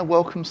you're trying to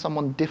welcome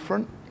someone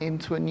different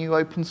into a new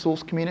open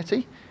source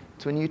community,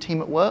 to a new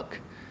team at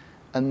work,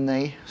 and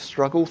they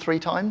struggle 3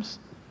 times,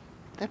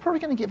 they're probably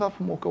going to give up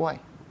and walk away.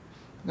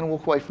 They're going to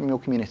walk away from your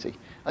community,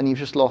 and you've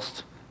just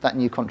lost that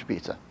new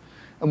contributor.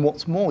 And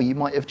what's more, you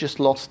might have just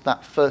lost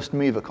that first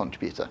mover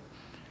contributor.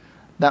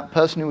 That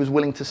person who was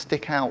willing to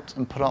stick out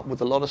and put up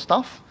with a lot of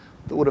stuff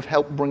that would have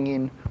helped bring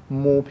in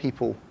more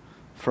people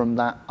from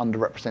that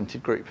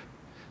underrepresented group.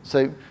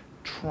 So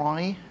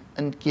try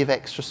and give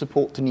extra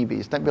support to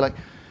newbies. Don't be like,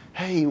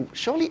 hey,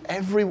 surely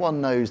everyone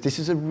knows this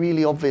is a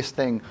really obvious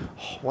thing.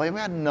 Oh, why have we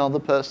had another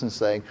person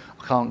saying,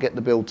 I can't get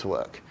the build to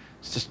work?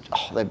 It's just,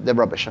 oh, they're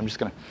rubbish. I'm just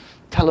going to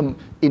tell them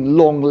in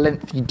long,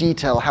 lengthy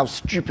detail how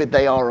stupid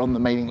they are on the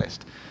mailing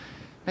list.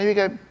 Maybe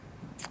go,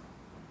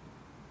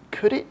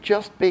 could it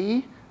just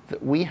be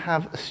that we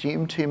have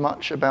assumed too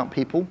much about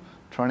people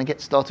trying to get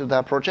started with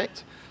our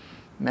project?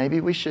 Maybe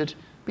we should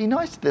be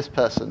nice to this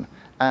person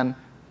and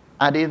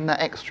add in that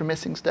extra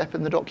missing step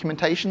in the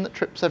documentation that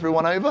trips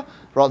everyone over,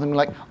 rather than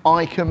like,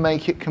 I can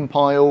make it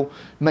compile,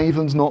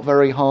 Maven's not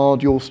very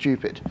hard, you're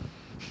stupid.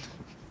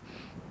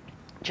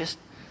 Just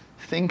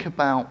think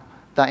about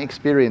that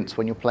experience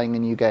when you're playing a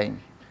new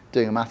game,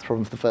 doing a math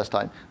problem for the first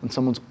time, and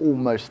someone's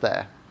almost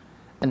there,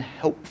 and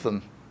help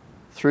them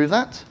through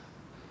that,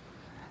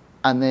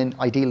 and then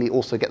ideally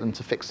also get them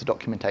to fix the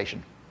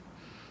documentation.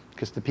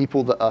 Because the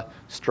people that are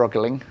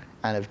struggling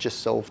and have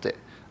just solved it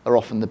are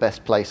often the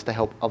best place to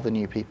help other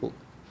new people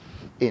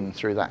in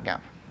through that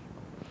gap.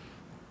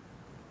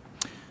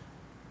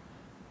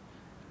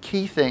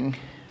 Key thing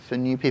for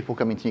new people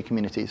coming to new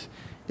communities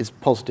is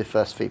positive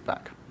first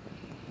feedback.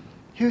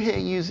 Who here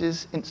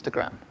uses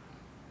Instagram?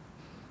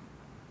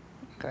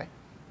 Okay.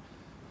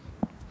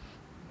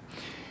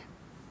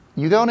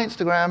 You go on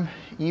Instagram,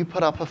 you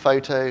put up a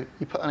photo,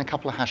 you put in a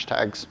couple of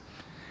hashtags,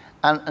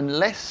 and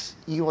unless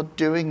you are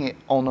doing it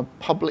on a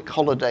public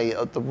holiday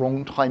at the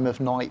wrong time of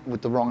night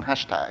with the wrong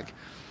hashtag,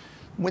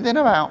 within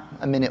about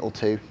a minute or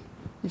two,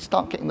 you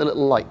start getting the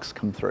little likes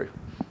come through.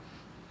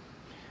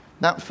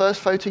 That first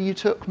photo you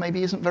took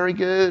maybe isn't very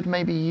good,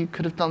 maybe you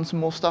could have done some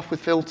more stuff with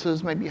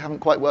filters, maybe you haven't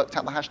quite worked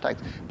out the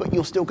hashtags, but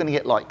you're still going to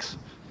get likes.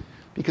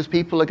 Because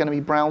people are going to be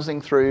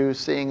browsing through,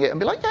 seeing it, and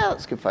be like, yeah,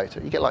 that's a good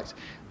photo. You get likes.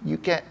 You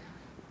get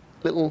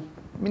little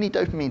mini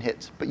dopamine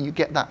hits, but you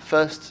get that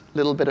first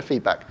little bit of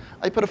feedback.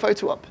 I put a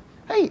photo up.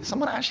 Hey,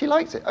 someone actually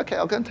liked it. OK,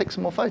 I'll go and take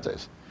some more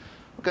photos.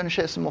 I'll go and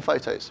share some more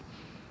photos.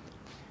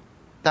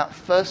 That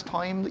first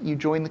time that you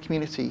join the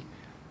community,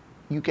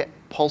 you get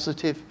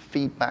positive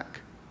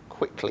feedback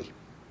quickly.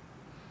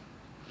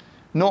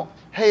 Not,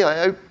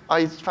 hey,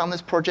 I found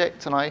this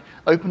project and I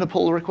opened a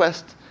pull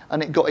request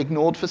and it got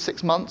ignored for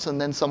 6 months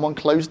and then someone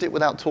closed it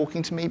without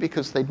talking to me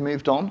because they'd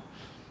moved on.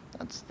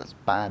 That's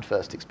bad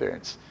first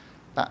experience.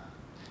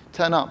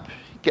 Turn up,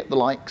 get the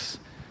likes,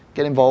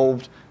 get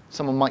involved.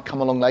 Someone might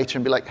come along later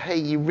and be like, hey,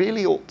 you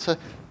really ought to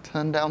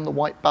turn down the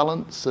white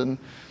balance and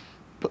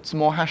put some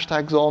more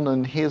hashtags on,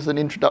 and here's an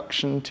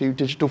introduction to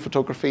digital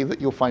photography that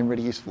you'll find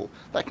really useful.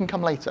 That can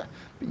come later,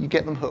 but you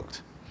get them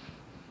hooked.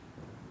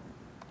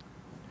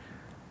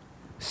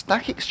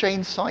 Stack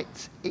Exchange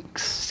sites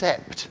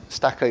accept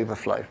Stack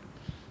Overflow.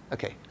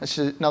 OK, let's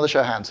just another show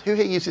of hands. Who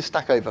here uses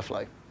Stack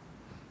Overflow?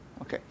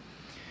 OK.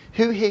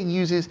 Who here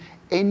uses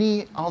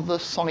any other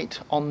site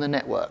on the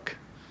network?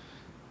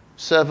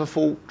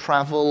 Serverful,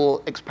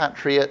 travel,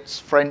 expatriates,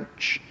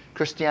 French,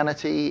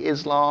 Christianity,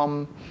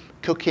 Islam,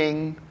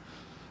 cooking,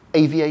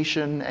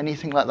 aviation,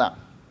 anything like that?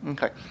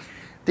 OK.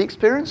 The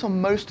experience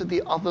on most of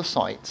the other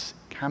sites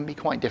can be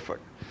quite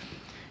different.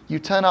 You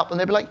turn up and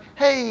they'll be like,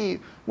 hey,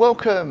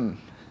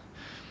 welcome.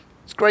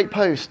 It's a great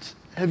post.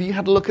 Have you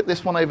had a look at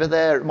this one over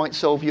there? It might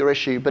solve your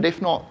issue. But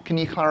if not, can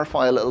you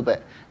clarify a little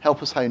bit?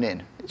 Help us hone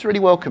in. It's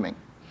really welcoming.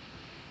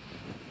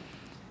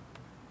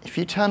 If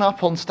you turn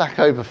up on Stack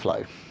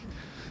Overflow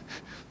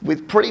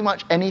with pretty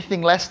much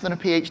anything less than a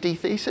PhD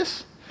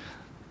thesis,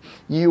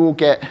 you will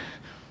get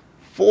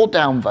 4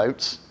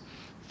 downvotes,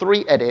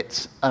 3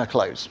 edits, and a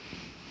close.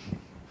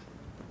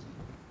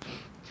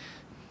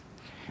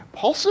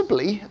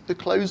 Possibly, the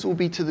close will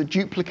be to the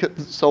duplicate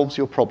that solves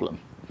your problem.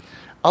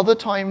 Other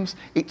times,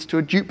 it's to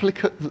a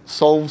duplicate that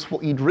solves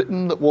what you'd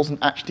written that wasn't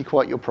actually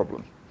quite your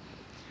problem.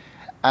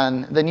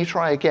 And then you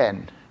try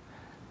again,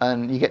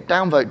 and you get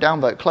downvote,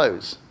 downvote,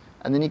 close.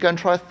 And then you go and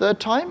try a 3rd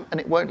time, and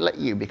it won't let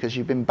you because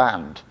you've been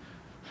banned.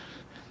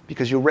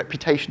 Because your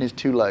reputation is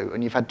too low,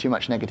 and you've had too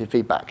much negative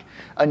feedback.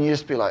 And you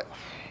just be like,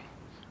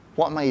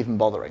 what am I even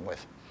bothering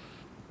with?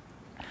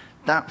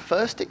 That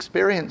first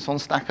experience on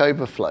Stack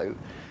Overflow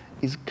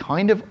is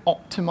kind of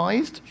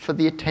optimized for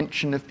the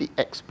attention of the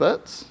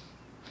experts,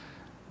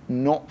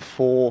 not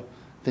for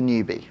the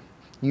newbie.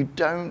 You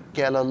don't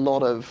get a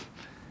lot of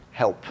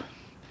help.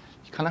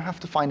 You kind of have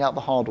to find out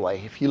the hard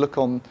way. If you look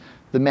on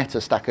the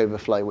Meta Stack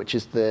Overflow, which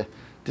is the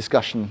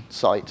discussion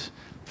site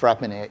for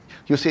admin,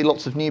 you'll see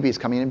lots of newbies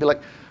coming in and be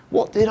like,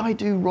 what did I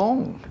do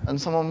wrong? And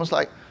someone was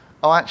like,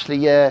 oh, actually,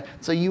 yeah,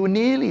 so you were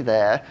nearly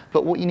there,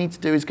 but what you need to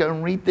do is go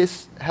and read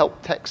this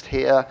help text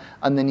here,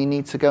 and then you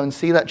need to go and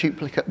see that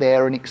duplicate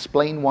there and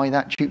explain why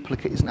that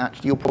duplicate isn't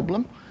actually your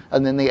problem.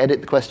 And then they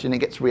edit the question, it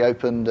gets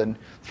reopened, and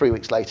 3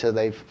 weeks later,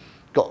 they've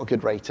got a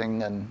good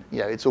rating, and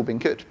it's all been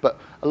good. But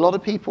a lot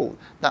of people,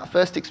 that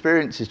first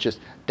experience is just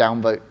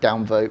downvote,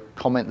 downvote,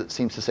 comment that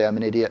seems to say I'm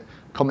an idiot,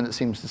 comment that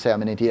seems to say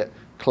I'm an idiot,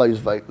 close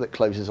vote that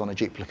closes on a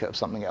duplicate of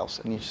something else.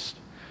 And it's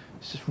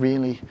just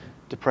really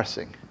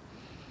depressing.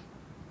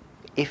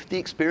 If the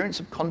experience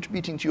of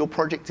contributing to your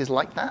project is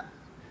like that,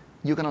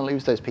 you're going to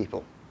lose those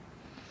people.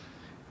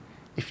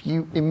 If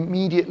you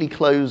immediately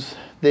close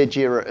their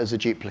JIRA as a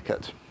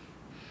duplicate,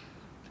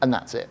 and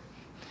that's it.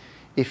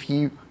 If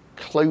you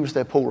close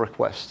their pull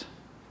request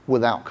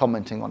without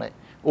commenting on it,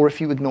 or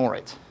if you ignore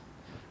it,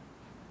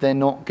 they're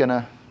not going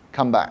to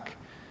come back.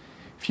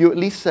 If you at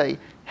least say,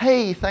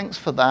 hey, thanks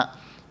for that.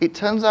 It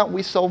turns out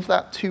we solved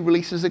that 2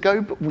 releases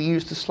ago, but we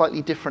used a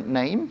slightly different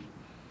name.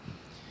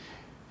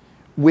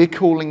 We're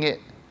calling it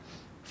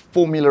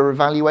formula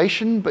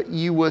evaluation, but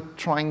you were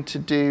trying to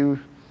do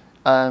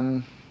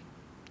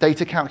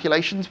data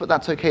calculations, but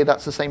that's okay,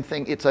 that's the same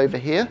thing, it's over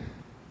here.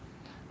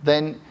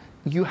 Then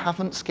you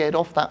haven't scared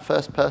off that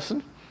first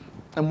person.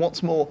 And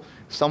what's more,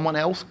 someone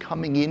else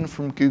coming in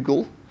from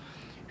Google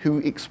who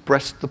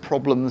expressed the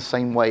problem the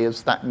same way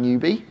as that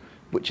newbie,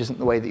 which isn't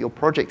the way that your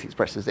project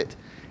expresses it,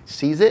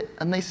 sees it,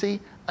 and they see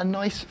a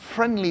nice,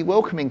 friendly,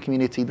 welcoming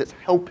community that's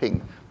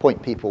helping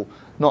point people,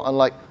 not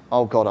like,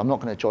 oh God, I'm not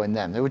going to join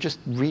them. They were just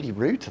really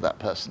rude to that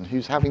person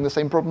who's having the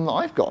same problem that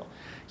I've got.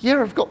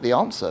 Yeah, I've got the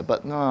answer,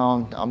 but no,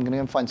 I'm going to go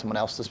and find someone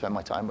else to spend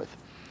my time with.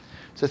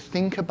 So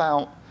think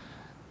about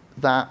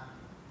that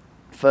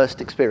first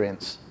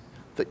experience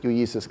that your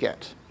users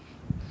get.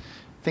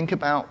 Think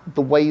about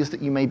the ways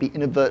that you may be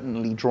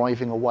inadvertently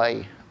driving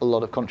away a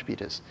lot of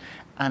contributors,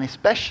 and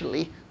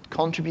especially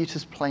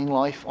contributors playing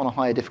life on a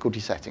higher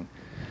difficulty setting.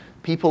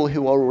 People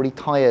who are already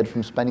tired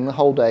from spending the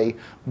whole day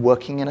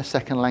working in a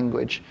second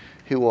language,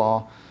 who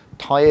are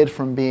tired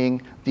from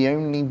being the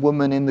only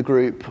woman in the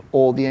group,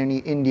 or the only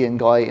Indian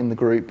guy in the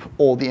group,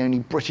 or the only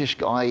British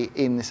guy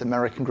in this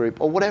American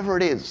group, or whatever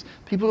it is.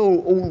 People who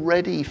are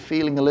already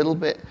feeling a little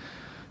bit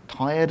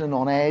tired and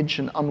on edge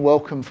and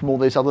unwelcome from all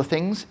those other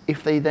things.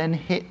 If they then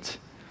hit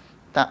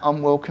that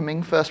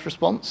unwelcoming first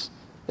response,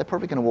 they're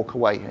probably going to walk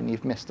away and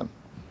you've missed them.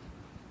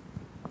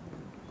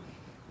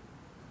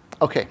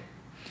 Okay,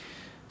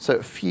 so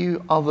a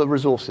few other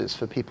resources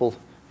for people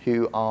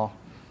who are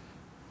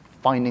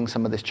finding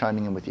some of this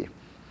chiming in with you.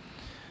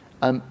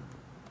 The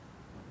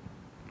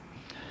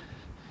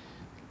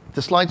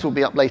slides will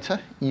be up later.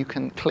 You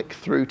can click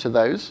through to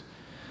those.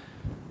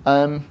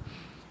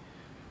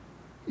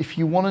 If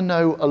you want to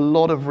know a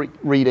lot of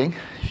reading,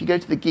 if you go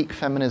to the Geek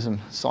Feminism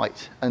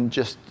site and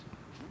just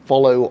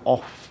follow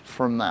off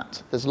from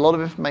that, there's a lot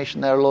of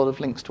information there, a lot of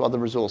links to other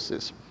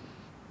resources.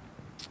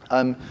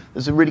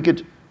 There's a really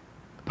good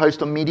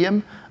post on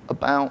Medium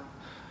about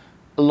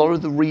a lot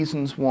of the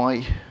reasons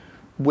why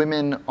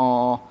women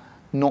are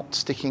not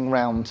sticking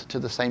around to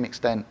the same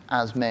extent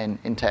as men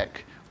in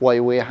tech, why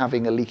we're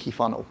having a leaky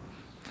funnel,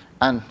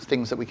 and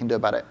things that we can do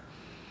about it.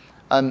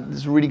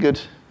 There's a really good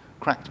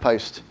cracked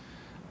post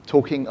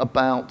talking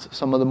about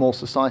some of the more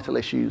societal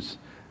issues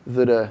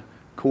that are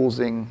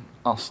causing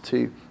us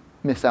to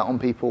miss out on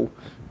people,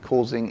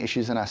 causing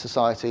issues in our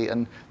society,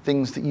 and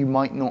things that you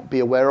might not be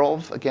aware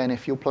of. Again,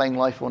 if you're playing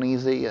life on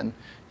easy and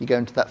you go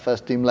into that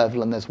first Doom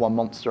level and there's one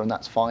monster and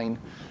that's fine,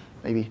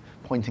 maybe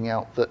pointing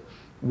out that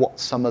what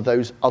some of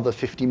those other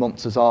 50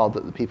 monsters are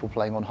that the people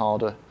playing on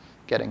hard are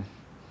getting.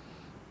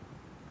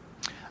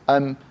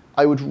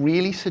 I would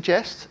really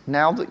suggest,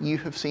 now that you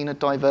have seen a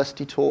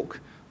diversity talk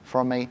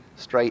from a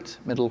straight,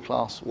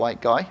 middle-class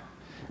white guy,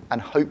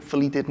 and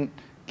hopefully didn't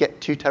get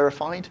too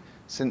terrified,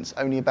 since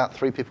only about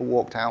 3 people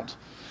walked out,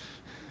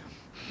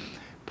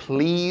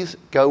 please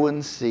go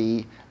and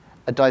see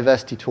a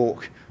diversity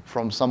talk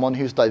from someone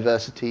whose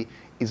diversity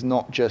is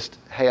not just,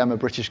 hey, I'm a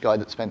British guy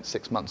that spent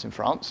 6 months in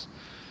France.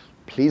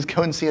 Please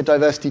go and see a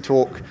diversity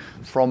talk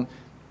from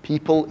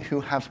people who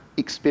have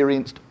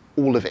experienced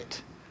all of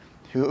it,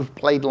 who have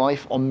played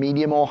life on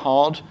medium or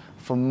hard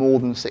for more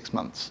than 6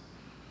 months.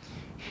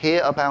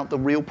 Hear about the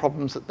real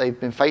problems that they've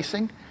been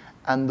facing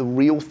and the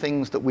real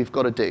things that we've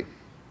got to do.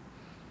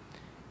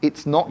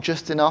 It's not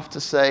just enough to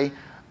say,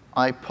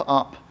 I put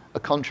up a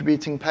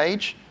contributing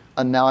page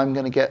and now I'm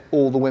going to get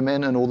all the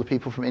women and all the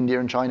people from India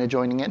and China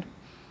joining in.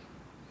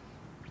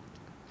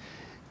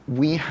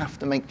 We have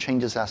to make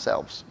changes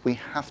ourselves. We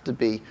have to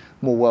be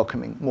more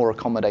welcoming, more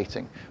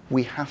accommodating.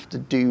 We have to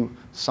do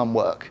some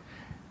work.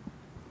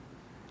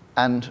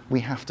 And we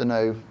have to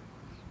know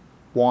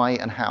why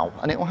and how.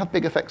 And it will have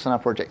big effects on our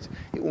project.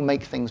 It will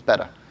make things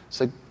better.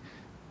 So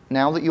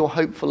now that you're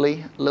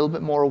hopefully a little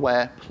bit more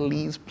aware,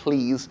 please,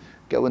 please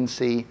go and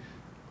see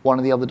one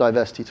of the other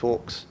diversity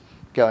talks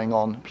going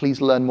on.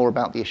 Please learn more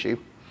about the issue.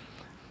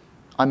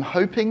 I'm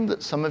hoping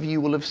that some of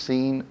you will have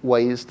seen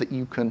ways that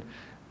you can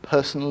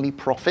personally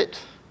profit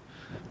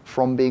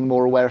from being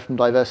more aware from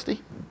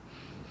diversity.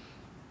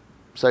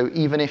 So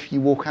even if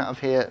you walk out of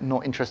here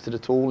not interested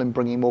at all in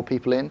bringing more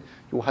people in,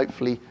 you will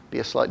hopefully be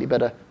a slightly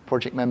better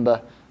project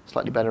member,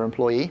 slightly better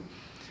employee.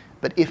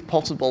 But if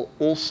possible,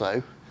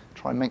 also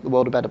try and make the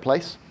world a better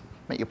place,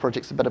 make your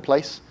projects a better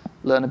place,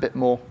 learn a bit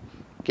more,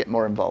 get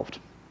more involved.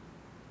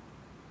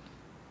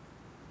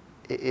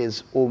 It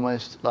is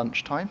almost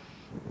lunchtime.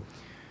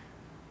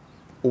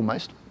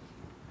 Almost.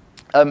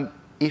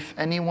 If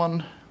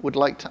anyone would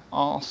like to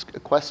ask a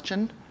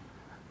question,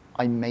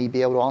 I may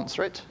be able to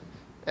answer it.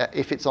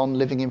 If it's on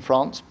living in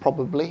France,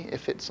 probably.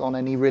 If it's on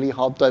any really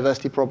hard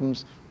diversity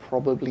problems,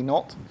 probably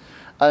not.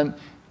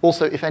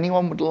 Also, if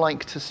anyone would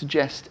like to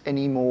suggest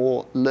any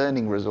more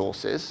learning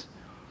resources,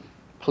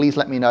 please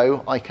let me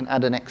know. I can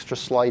add an extra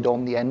slide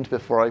on the end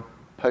before I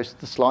post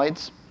the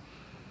slides.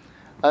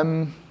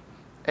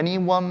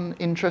 Anyone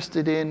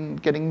interested in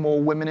getting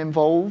more women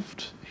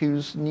involved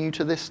who's new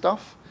to this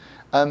stuff?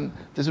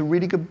 There's a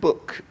really good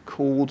book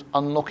called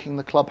Unlocking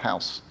the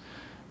Clubhouse,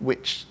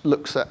 which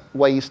looks at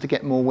ways to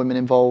get more women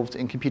involved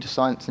in computer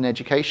science and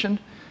education.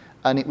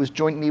 And it was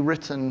jointly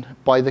written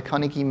by the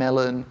Carnegie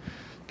Mellon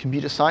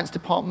Computer Science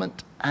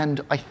Department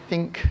and I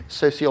think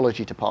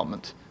Sociology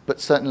Department, but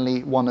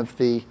certainly one of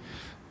the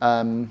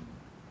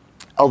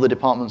other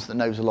departments that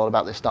knows a lot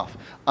about this stuff.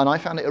 And I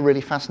found it a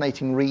really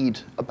fascinating read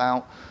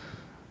about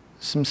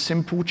some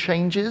simple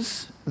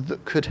changes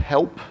that could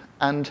help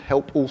and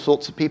help all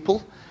sorts of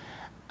people,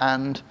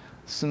 and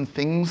some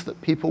things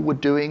that people were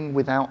doing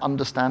without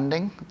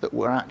understanding that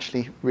were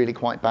actually really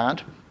quite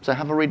bad. So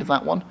have a read of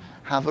that one.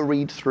 Have a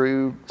read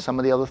through some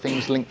of the other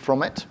things linked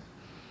from it.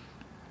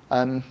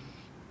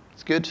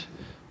 It's good.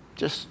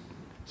 Just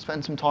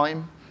spend some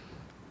time.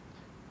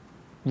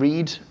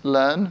 Read,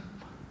 learn,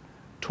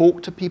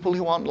 talk to people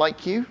who aren't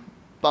like you,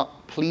 but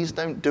please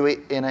don't do it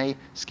in a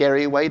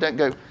scary way. Don't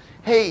go,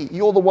 hey,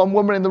 you're the one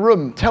woman in the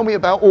room, tell me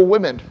about all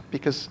women.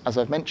 Because, as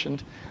I've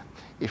mentioned,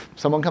 if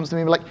someone comes to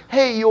me and be like,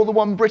 hey, you're the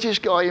one British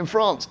guy in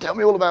France, tell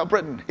me all about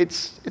Britain,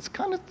 it's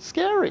kind of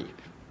scary.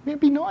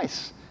 Be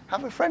nice.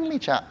 Have a friendly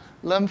chat.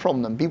 Learn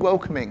from them. Be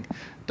welcoming.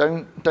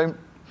 Don't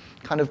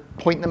kind of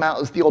point them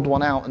out as the odd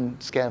one out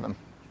and scare them.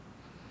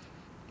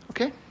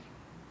 Okay?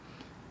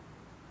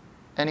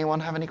 Anyone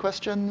have any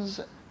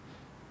questions?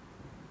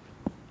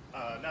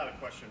 Not a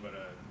question, but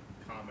a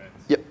comment.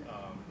 Yep.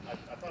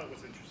 I thought it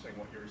was interesting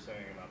what you were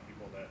saying about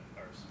people that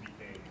are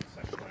speaking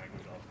second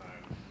language all the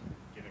time,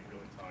 getting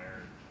really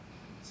tired.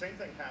 Same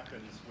thing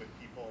happens with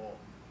people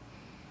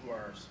who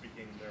are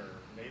speaking their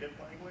native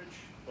language,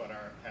 but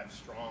have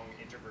strong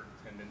introvert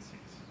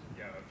tendencies.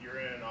 You know, if you're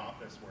in an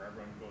office where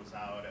everyone goes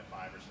out at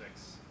 5 or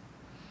 6,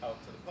 out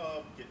to the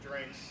pub, get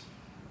drinks,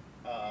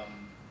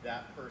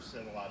 that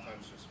person a lot of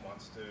times just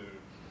wants to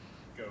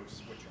go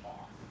switch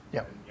off.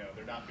 Yep. And, you know,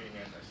 they're not being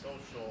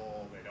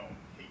antisocial, they don't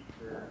hate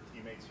their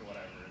teammates or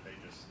whatever, they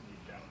just need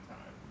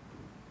downtime.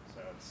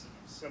 So it's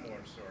a similar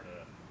sort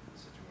of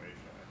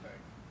situation, I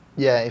think.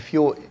 Yeah,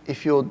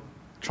 if you're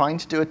trying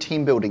to do a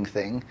team building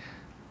thing,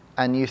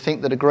 and you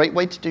think that a great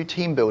way to do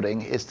team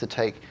building is to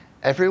take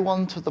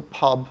everyone to the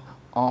pub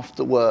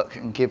after work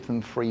and give them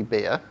free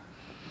beer,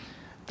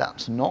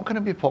 that's not going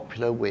to be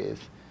popular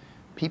with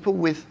people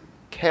with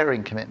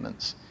caring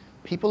commitments,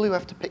 people who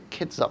have to pick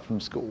kids up from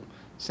school,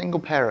 single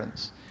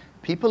parents,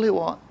 people who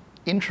are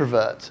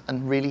introverts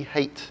and really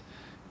hate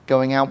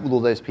going out with all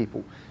those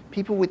people,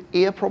 people with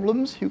ear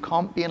problems who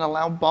can't be in a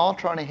loud bar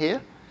trying to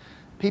hear,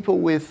 people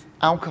with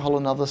alcohol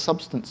and other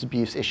substance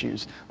abuse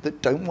issues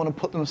that don't want to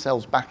put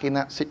themselves back in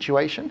that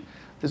situation.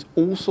 There's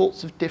all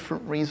sorts of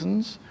different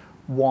reasons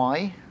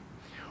why.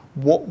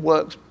 What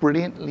works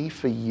brilliantly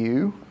for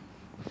you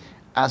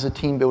as a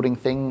team building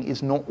thing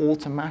is not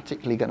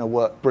automatically going to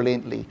work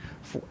brilliantly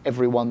for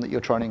everyone that you're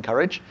trying to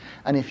encourage.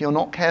 And if you're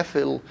not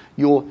careful,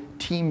 your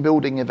team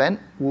building event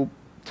will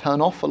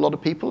turn off a lot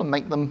of people and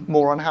make them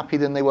more unhappy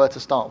than they were to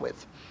start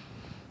with.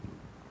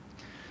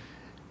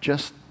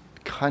 Just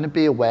kind of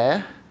be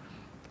aware.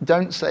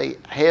 Don't say,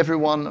 hey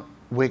everyone,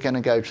 we're going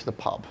to go to the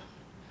pub.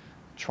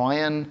 Try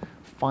and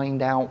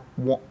find out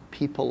what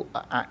people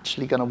are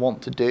actually going to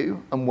want to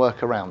do and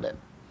work around it.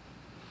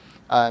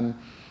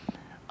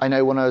 I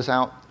know when I was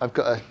out, I've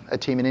got a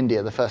team in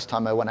India. The first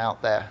time I went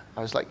out there, I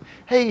was like,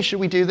 hey,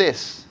 should we do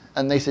this?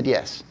 And they said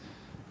yes.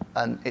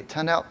 And it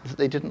turned out that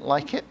they didn't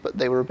like it, but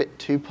they were a bit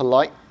too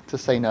polite to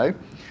say no.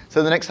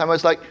 So the next time I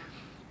was like,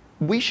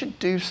 we should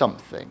do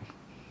something.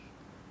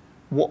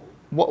 What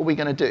are we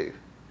going to do?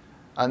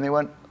 And they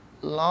went,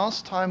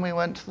 last time we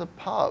went to the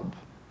pub.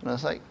 And I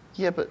was like,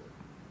 yeah, but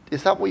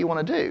is that what you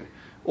want to do?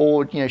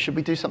 Or, you know, should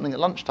we do something at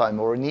lunchtime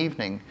or in the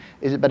evening?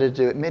 Is it better to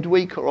do it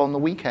midweek or on the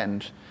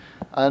weekend?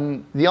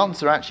 And the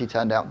answer actually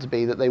turned out to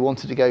be that they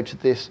wanted to go to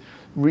this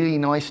really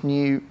nice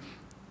new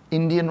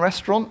Indian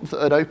restaurant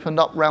that had opened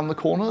up around the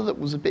corner that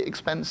was a bit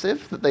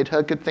expensive, that they'd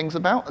heard good things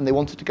about, and they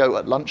wanted to go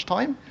at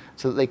lunchtime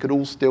so that they could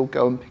all still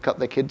go and pick up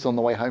their kids on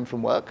the way home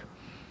from work.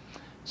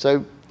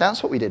 So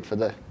that's what we did for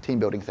the team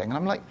building thing. And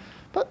I'm like,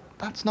 but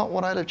that's not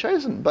what I'd have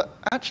chosen. But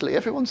actually,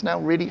 everyone's now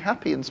really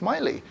happy and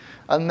smiley.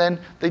 And then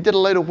they did a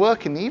load of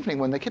work in the evening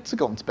when their kids had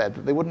gone to bed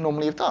that they wouldn't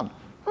normally have done.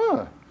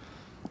 Huh,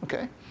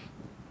 okay.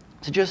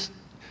 So just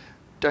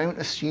don't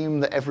assume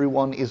that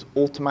everyone is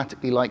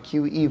automatically like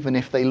you, even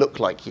if they look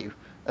like you.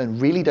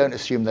 And really don't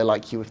assume they're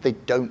like you if they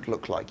don't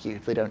look like you,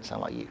 if they don't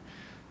sound like you.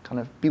 Kind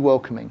of be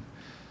welcoming.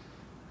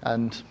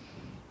 And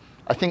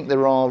I think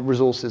there are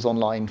resources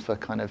online for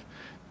kind of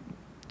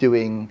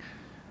doing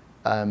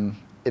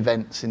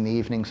events in the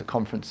evenings at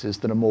conferences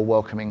that are more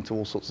welcoming to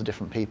all sorts of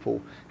different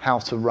people. How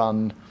to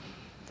run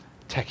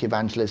tech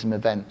evangelism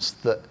events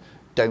that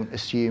don't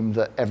assume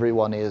that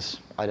everyone is,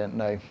 I don't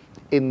know,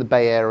 in the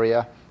Bay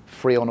Area,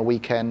 free on a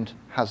weekend,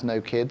 has no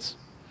kids.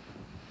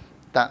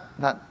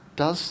 That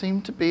does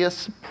seem to be a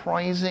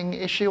surprising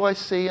issue I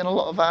see in a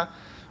lot of our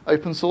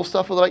open source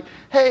stuff where they're like,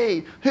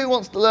 hey, who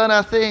wants to learn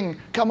our thing?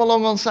 Come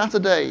along on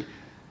Saturday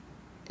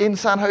in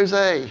San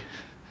Jose.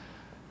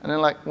 And they're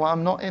like, well,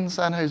 I'm not in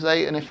San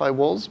Jose, and if I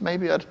was,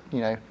 maybe I'd,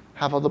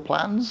 have other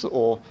plans,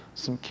 or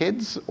some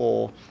kids,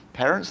 or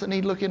parents that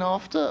need looking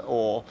after,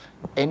 or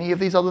any of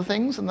these other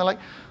things. And they're like,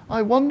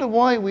 I wonder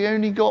why we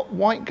only got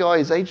white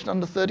guys aged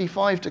under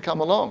 35 to come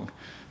along.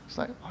 It's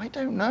like, I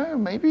don't know,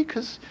 maybe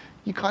because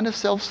you kind of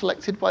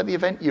self-selected by the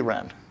event you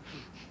ran.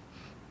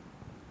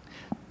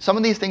 Some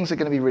of these things are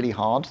going to be really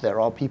hard.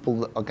 There are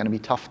people that are going to be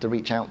tough to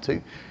reach out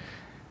to.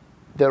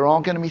 There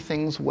are going to be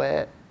things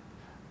where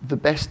the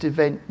best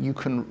event you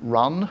can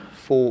run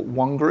for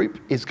one group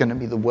is going to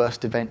be the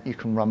worst event you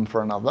can run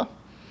for another.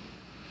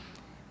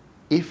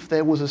 If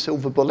there was a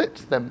silver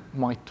bullet, then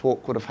my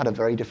talk would have had a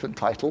very different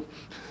title,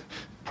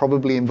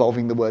 probably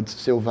involving the words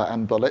silver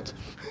and bullet.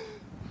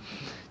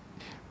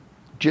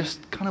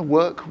 Just kind of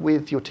work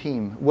with your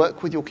team,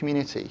 work with your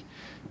community.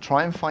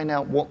 Try and find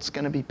out what's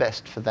going to be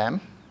best for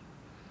them.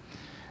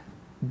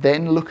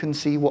 Then look and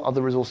see what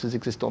other resources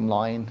exist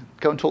online.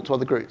 Go and talk to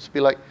other groups. Be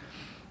like,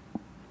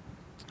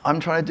 I'm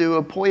trying to do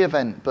a POI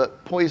event,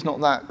 but POI's not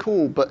that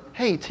cool. But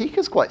hey,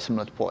 Tika's quite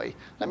similar to POI.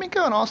 Let me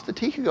go and ask the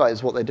Tika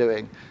guys what they're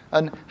doing.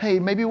 And hey,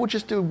 maybe we'll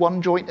just do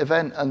one joint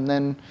event and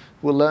then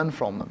we'll learn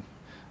from them.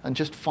 And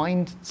just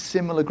find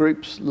similar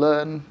groups,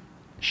 learn,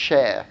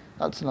 share.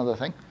 That's another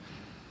thing.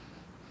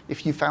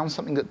 If you found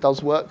something that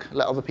does work,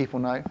 let other people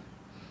know.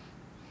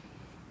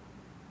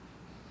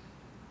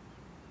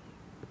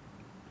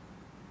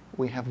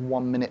 We have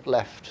 1 minute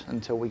left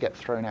until we get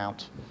thrown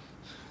out.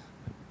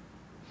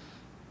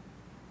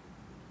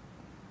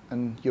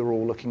 And you're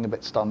all looking a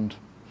bit stunned.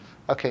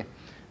 OK,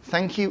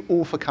 thank you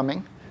all for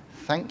coming.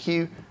 Thank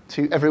you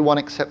to everyone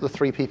except the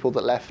 3 people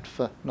that left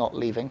for not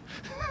leaving.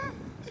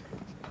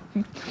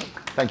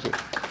 Thank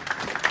you.